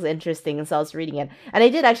shot. This looks interesting. And so I was reading it, and I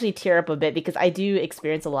did actually tear up a bit because I do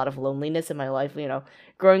experience a lot of loneliness in my life.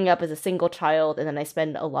 Growing up as a single child, and then I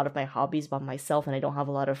spend a lot of my hobbies by myself, and I don't have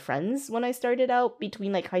a lot of friends when I started out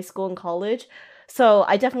between like high school and college. So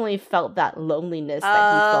I definitely felt that loneliness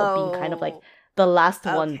that he felt, being kind of like the last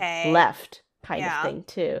one left kind of thing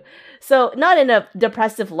too. So not in a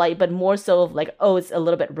depressive light, but more so of like, oh, it's a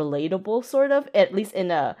little bit relatable, sort of, at least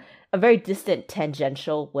in a very distant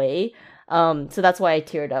tangential way. So that's why I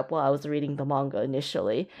teared up while I was reading the manga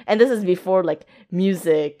initially. And this is before like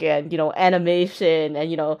music and, animation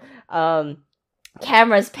and,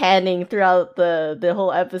 cameras panning throughout the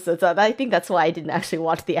whole episode. So I think that's why I didn't actually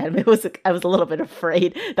watch the anime. I was a little bit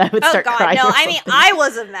afraid that I would start crying. No, I mean, I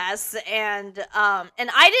was a mess, and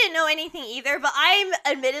I didn't know anything either, but I'm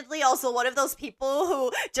admittedly also one of those people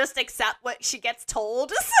who just accept what she gets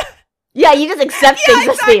told. Yeah, you just accept things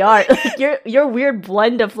as they are. Like your weird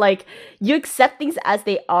blend of like, you accept things as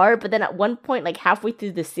they are, but then at one point, like halfway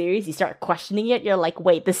through the series, you start questioning it. You're like,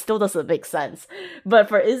 wait, this still doesn't make sense. But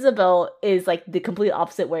for Isabel is like the complete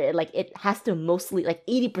opposite, where it has to mostly, like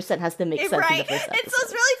 80% has to make sense in the first episode. And so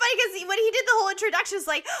it's really funny because when he did the whole introduction, it's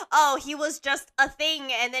like, oh, he was just a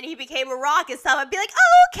thing, and then he became a rock and stuff. I'd be like,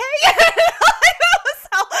 oh, okay. That was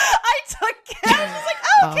how I took it. I was just like,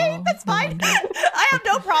 oh, okay, that's fine. I have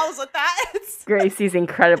no problems with that. Gracie's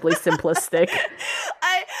incredibly simplistic.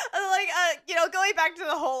 I like, going back to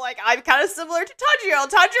the whole, like, I'm kind of similar to Tanjiro.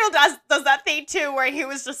 Tanjiro does that thing too, where he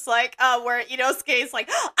was just like, where, Ske's like,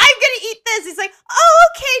 I'm gonna eat this. He's like, oh,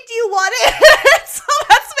 okay, do you want it? So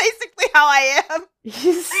that's basically how I am.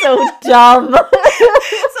 He's so dumb.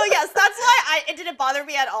 So yes, that's why it didn't bother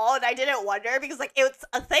me at all, and I didn't wonder, because like it's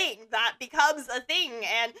a thing that becomes a thing,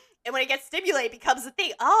 and when it gets stimulated, it becomes a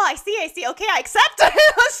thing. Oh, I see. Okay, I accept.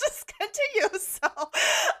 Let's just continue. So,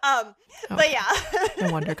 but yeah. I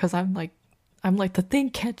wonder, because I'm like, the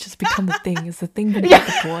thing can't just become a thing. Is the thing gonna get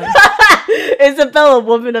the boy? Isabella,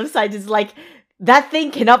 woman of science, is like, that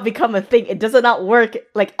thing cannot become a thing. It does not work.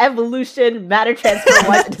 Like evolution, matter transfer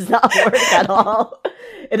wise, it does not work at all.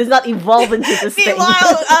 It does not evolve into this thing.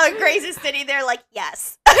 Meanwhile, Grace is sitting there like,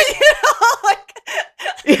 yes.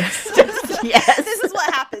 Yes. Yes. This is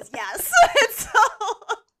what happens, yes.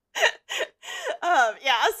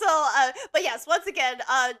 But yes, once again,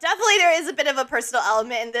 definitely there is a bit of a personal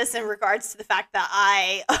element in this in regards to the fact that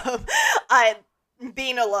I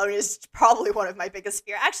being alone is probably one of my biggest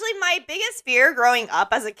fear. Actually, my biggest fear growing up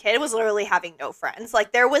as a kid was literally having no friends.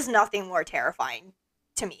 Like, there was nothing more terrifying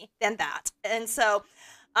to me than that. And so,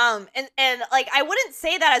 and like, I wouldn't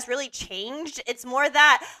say that has really changed. It's more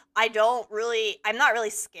that I'm not really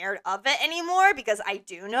scared of it anymore, because I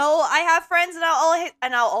do know I have friends, and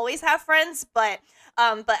I'll always have friends. But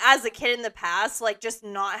as a kid in the past, like, just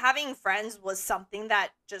not having friends was something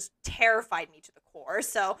that just terrified me to the core.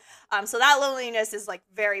 So that loneliness is like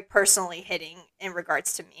very personally hitting in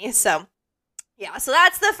regards to me. So yeah, so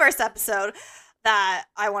that's the first episode that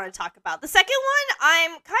I want to talk about. The second one,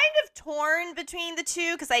 I'm kind of torn between the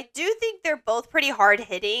two, because I do think they're both pretty hard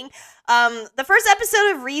hitting. The first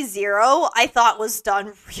episode of Re:Zero I thought was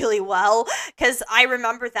done really well, because I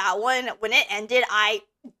remember that one, when it ended, I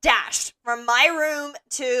dashed from my room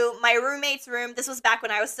to my roommate's room. This was back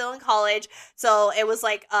when I was still in college, so it was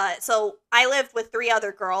like, so I lived with 3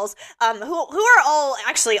 other girls, who are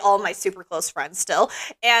all my super close friends still,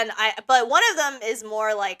 but one of them is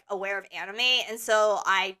more like aware of anime, and so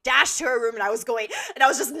I dashed to her room, and I was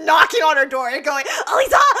just knocking on her door and going,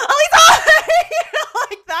 Alisa,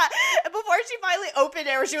 like that. And before she finally opened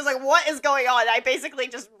it, where she was like, what is going on? I basically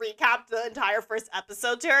just recapped the entire first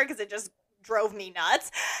episode to her, because it just drove me nuts.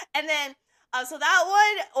 And then so that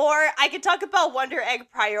one, or I could talk about Wonder Egg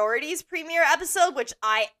Priorities premiere episode, which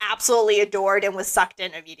I absolutely adored and was sucked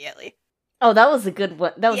in immediately. Oh, that was a good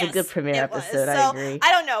one. That was a good premiere episode. So, I agree.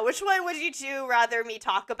 I don't know, which one would you two rather me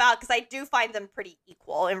talk about, because I do find them pretty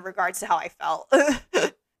equal in regards to how I felt.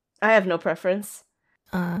 I have no preference.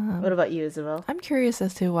 What about you, Isabel? I'm curious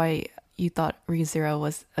as to why you thought Re:Zero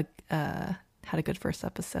was had a good first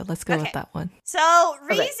episode. Let's go with that one. So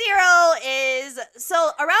Re:Zero is,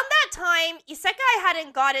 so around that time, isekai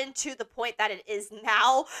hadn't gotten to the point that it is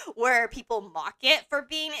now, where people mock it for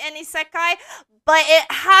being an isekai, but it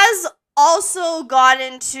has also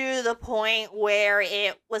gotten to the point where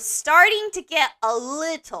it was starting to get a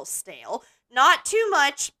little stale. Not too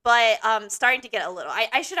much, but starting to get a little.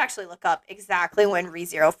 I should actually look up exactly when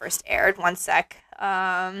Re:Zero first aired. One sec.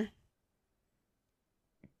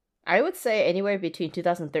 I would say anywhere between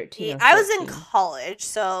 2013 and I was in 14. college,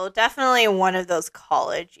 so definitely one of those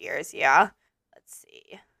college years. Yeah. Let's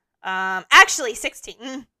see. Actually,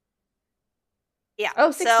 16. Yeah.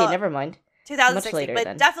 Oh, 16, So never mind. Much 2016, later but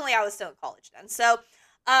then. definitely I was still in college then. So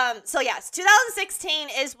yes, 2016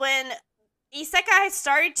 is when isekai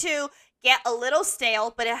started to get a little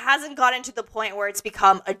stale, but it hasn't gotten to the point where it's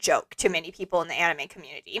become a joke to many people in the anime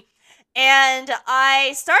community. And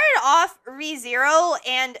I started off ReZero,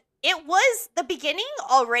 and it was the beginning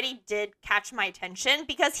already did catch my attention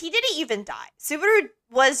because he didn't even die. Subaru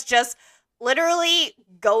was just literally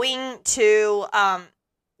going to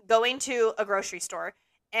a grocery store,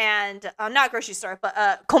 and not a grocery store, but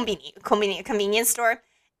a convenience store.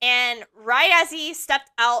 And right as he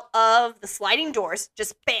stepped out of the sliding doors,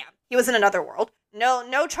 just bam, he was in another world.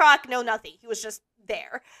 No truck, no nothing. He was just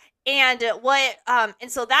there. And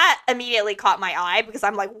and so that immediately caught my eye because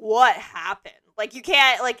I'm like, what happened? Like, you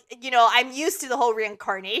can't, like, I'm used to the whole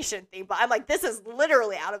reincarnation thing, but I'm like, this is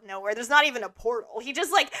literally out of nowhere. There's not even a portal. He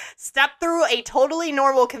just, like, stepped through a totally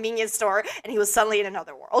normal convenience store and he was suddenly in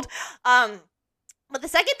another world. But the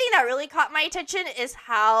second thing that really caught my attention is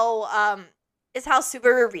how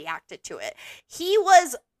Subaru reacted to it. He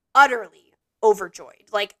was utterly overjoyed,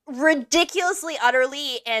 like ridiculously,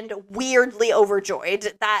 utterly, and weirdly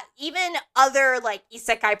overjoyed that even other like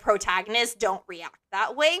isekai protagonists don't react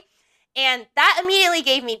that way. And that immediately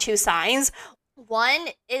gave me two signs. One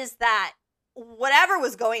is that whatever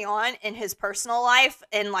was going on in his personal life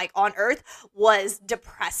and like on Earth was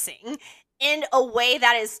depressing in a way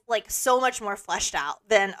that is like so much more fleshed out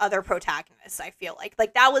than other protagonists. I feel like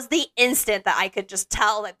that was the instant that I could just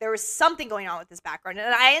tell that there was something going on with his background,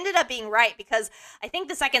 and I ended up being right because I think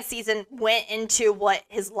the second season went into what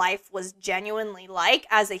his life was genuinely like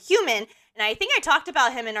as a human. And I think I talked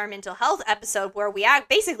about him in our mental health episode where we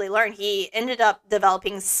basically learned he ended up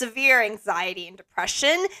developing severe anxiety and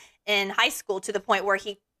depression in high school to the point where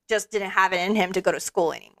he just didn't have it in him to go to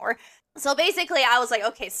school anymore. So basically, I was like,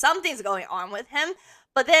 okay, something's going on with him.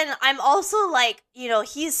 But then I'm also like,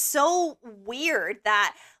 he's so weird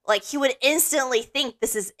that like he would instantly think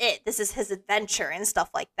this is it. This is his adventure and stuff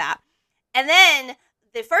like that. And then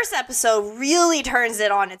the first episode really turns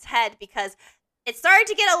it on its head because it started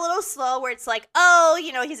to get a little slow where it's like, oh,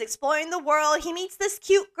 he's exploring the world. He meets this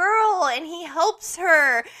cute girl and he helps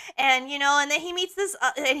her. And, and then he meets this,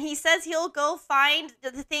 and he says he'll go find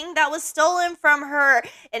the thing that was stolen from her.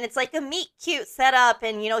 And it's like a meet cute setup.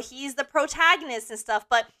 And, he's the protagonist and stuff.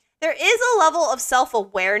 But there is a level of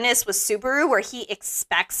self-awareness with Subaru where he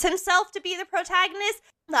expects himself to be the protagonist.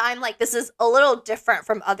 That I'm like, this is a little different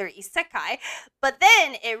from other isekai. But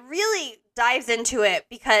then it really dives into it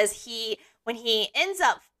because when he ends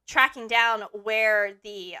up tracking down where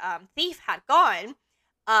the thief had gone,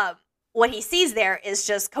 what he sees there is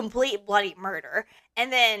just complete bloody murder.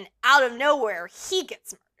 And then out of nowhere, he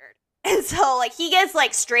gets murdered. And so, like, he gets,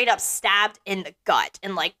 like, straight up stabbed in the gut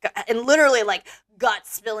and literally, like,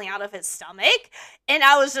 guts spilling out of his stomach. And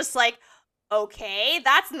I was just like, okay,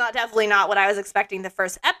 that's definitely not what I was expecting the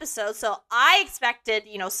first episode. So I expected,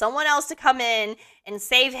 someone else to come in and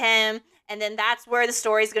save him. And then that's where the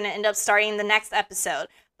story is going to end up starting the next episode.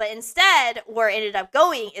 But instead, where it ended up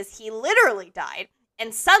going is he literally died.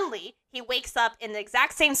 And suddenly, he wakes up in the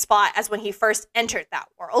exact same spot as when he first entered that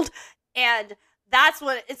world. And that's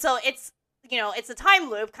what... So it's, it's a time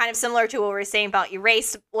loop, kind of similar to what we were saying about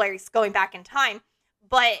Erased, where he's going back in time.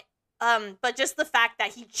 But just the fact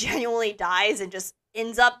that he genuinely dies and just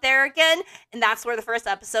ends up there again, and that's where the first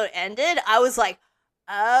episode ended, I was like,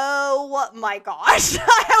 oh my gosh.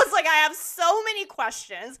 I was like, I have so many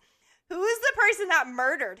questions. Who is the person that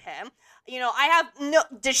murdered him?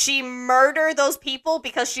 Did she murder those people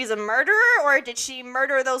because she's a murderer, or did she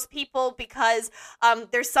murder those people because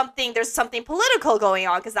there's something political going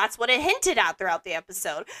on? Because that's what it hinted at throughout the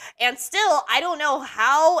episode. And still, I don't know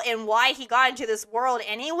how and why he got into this world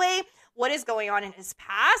anyway. What is going on in his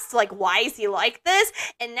past? Like, why is he like this?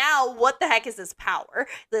 And now, what the heck is his power?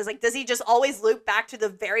 Does he just always loop back to the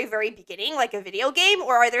very, very beginning, like a video game?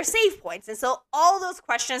 Or are there save points? And so all those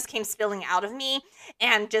questions came spilling out of me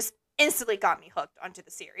and just instantly got me hooked onto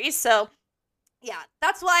the series. So, yeah,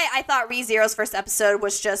 that's why I thought ReZero's first episode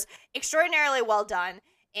was just extraordinarily well done.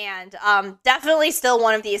 And definitely still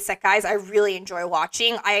one of the isekais I really enjoy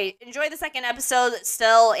watching. I enjoy the second episode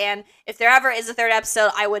still, and if there ever is a third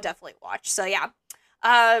episode, I would definitely watch. So yeah.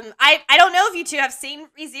 I don't know if you two have seen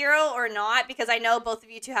ReZero or not, because I know both of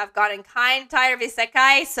you two have gotten kind of tired of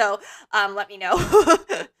isekai, so let me know.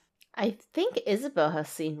 I think Isabel has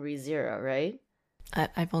seen ReZero, right?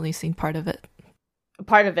 I've only seen part of it.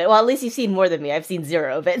 Part of it. Well, at least you've seen more than me. I've seen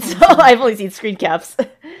zero of it, so I've only seen screen caps.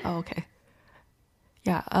 Oh, okay.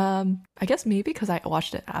 Yeah, I guess maybe because I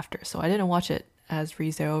watched it after, so I didn't watch it as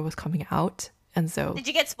ReZero was coming out, and so Did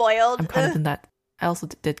you get spoiled? I'm kind of in that. I also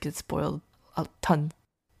did get spoiled a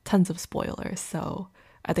tons of spoilers, so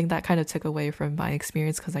I think that kind of took away from my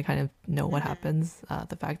experience because I kind of know what happens.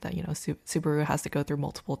 The fact that Subaru has to go through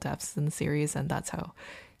multiple deaths in the series, and that's how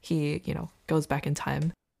he goes back in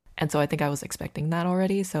time. And so I think I was expecting that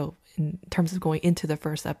already. So in terms of going into the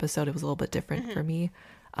first episode, it was a little bit different for me.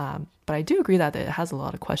 But I do agree that it has a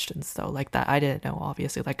lot of questions, though, like that I didn't know,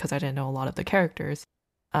 obviously, like because I didn't know a lot of the characters.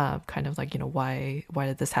 Kind of like why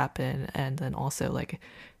did this happen, and then also like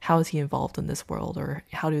how is he involved in this world, or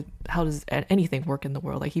how does anything work in the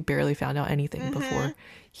world? Like he barely found out anything before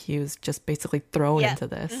he was just basically thrown into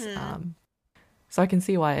this. So I can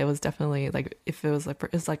see why it was definitely like if it was like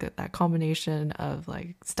it's like that combination of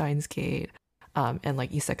like Steins Gate and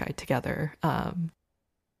like isekai together,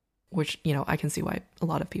 which I can see why a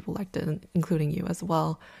lot of people liked it, including you as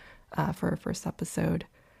well, for our first episode.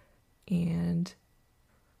 And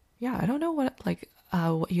yeah, I don't know what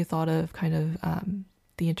you thought of kind of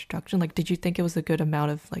the introduction. Like, did you think it was a good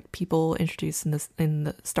amount of like people introduced in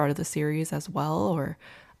the start of the series as well, or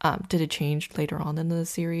did it change later on in the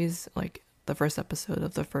series, like the first episode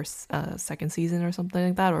of the first second season or something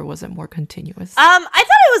like that, or was it more continuous? I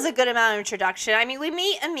thought it was a good amount of introduction. I mean, we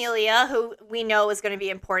meet Amelia, who we know is going to be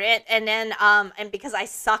important, and then and because I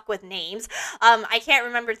suck with names, I can't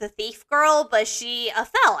remember the thief girl, but she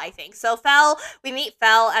Fel, I think. So Fel, we meet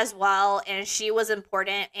Fel as well, and she was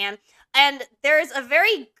important, and there's a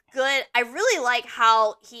very good. I really like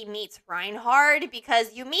how he meets Reinhard,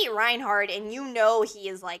 because you meet Reinhard and he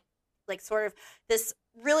is like sort of this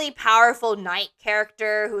really powerful knight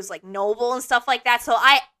character who's like noble and stuff like that. So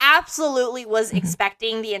I absolutely was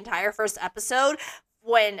expecting the entire first episode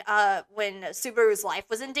when Subaru's life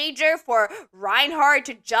was in danger for Reinhard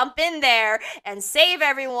to jump in there and save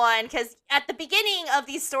everyone, because at the beginning of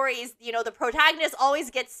these stories, the protagonist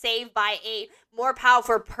always gets saved by a more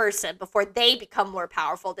powerful person before they become more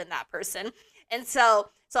powerful than that person. And so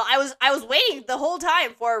I was waiting the whole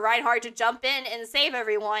time for Reinhard to jump in and save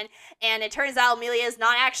everyone, and it turns out Amelia is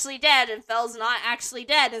not actually dead, and Fel's not actually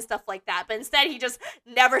dead, and stuff like that. But instead, he just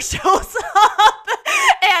never shows up,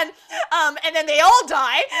 and then they all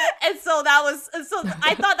die. And so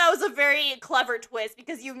I thought that was a very clever twist,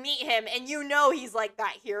 because you meet him and he's like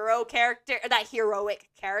that hero character, that heroic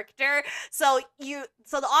character. So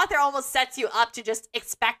the author almost sets you up to just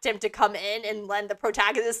expect him to come in and lend the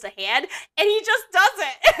protagonist a hand, and he just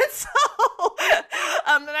doesn't. And so,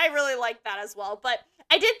 and I really like that as well. But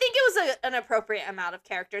I did think it was an appropriate amount of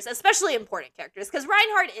characters, especially important characters, because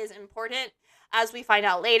Reinhard is important, as we find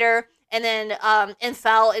out later, and then and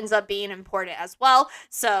Fel ends up being important as well.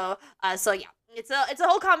 So yeah. It's a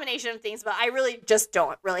whole combination of things, but I really just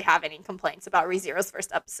don't really have any complaints about ReZero's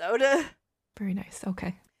first episode. Very nice.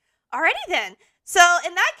 Okay. Alrighty then. So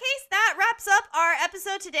in that case, that wraps up our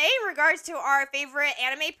episode today in regards to our favorite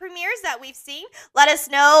anime premieres that we've seen. Let us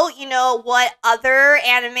know, what other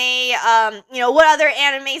anime's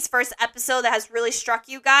first episode that has really struck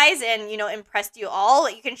you guys and, impressed you all.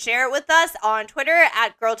 You can share it with us on Twitter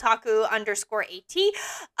at Girltaku_AT.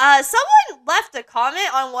 Someone left a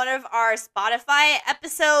comment on one of our Spotify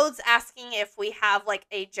episodes asking if we have like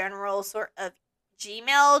a general sort of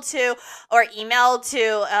Gmail to or email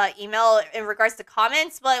to email in regards to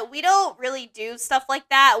comments, but we don't really do stuff like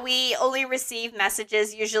that. We only receive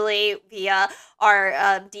messages usually via our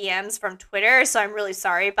DMs from Twitter, so I'm really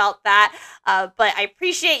sorry about that, but I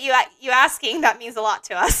appreciate you asking. That means a lot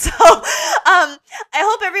to us. So I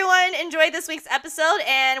hope everyone enjoyed this week's episode,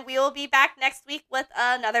 and we will be back next week with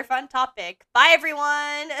another fun topic. Bye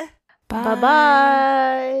everyone. Bye.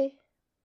 Bye-bye.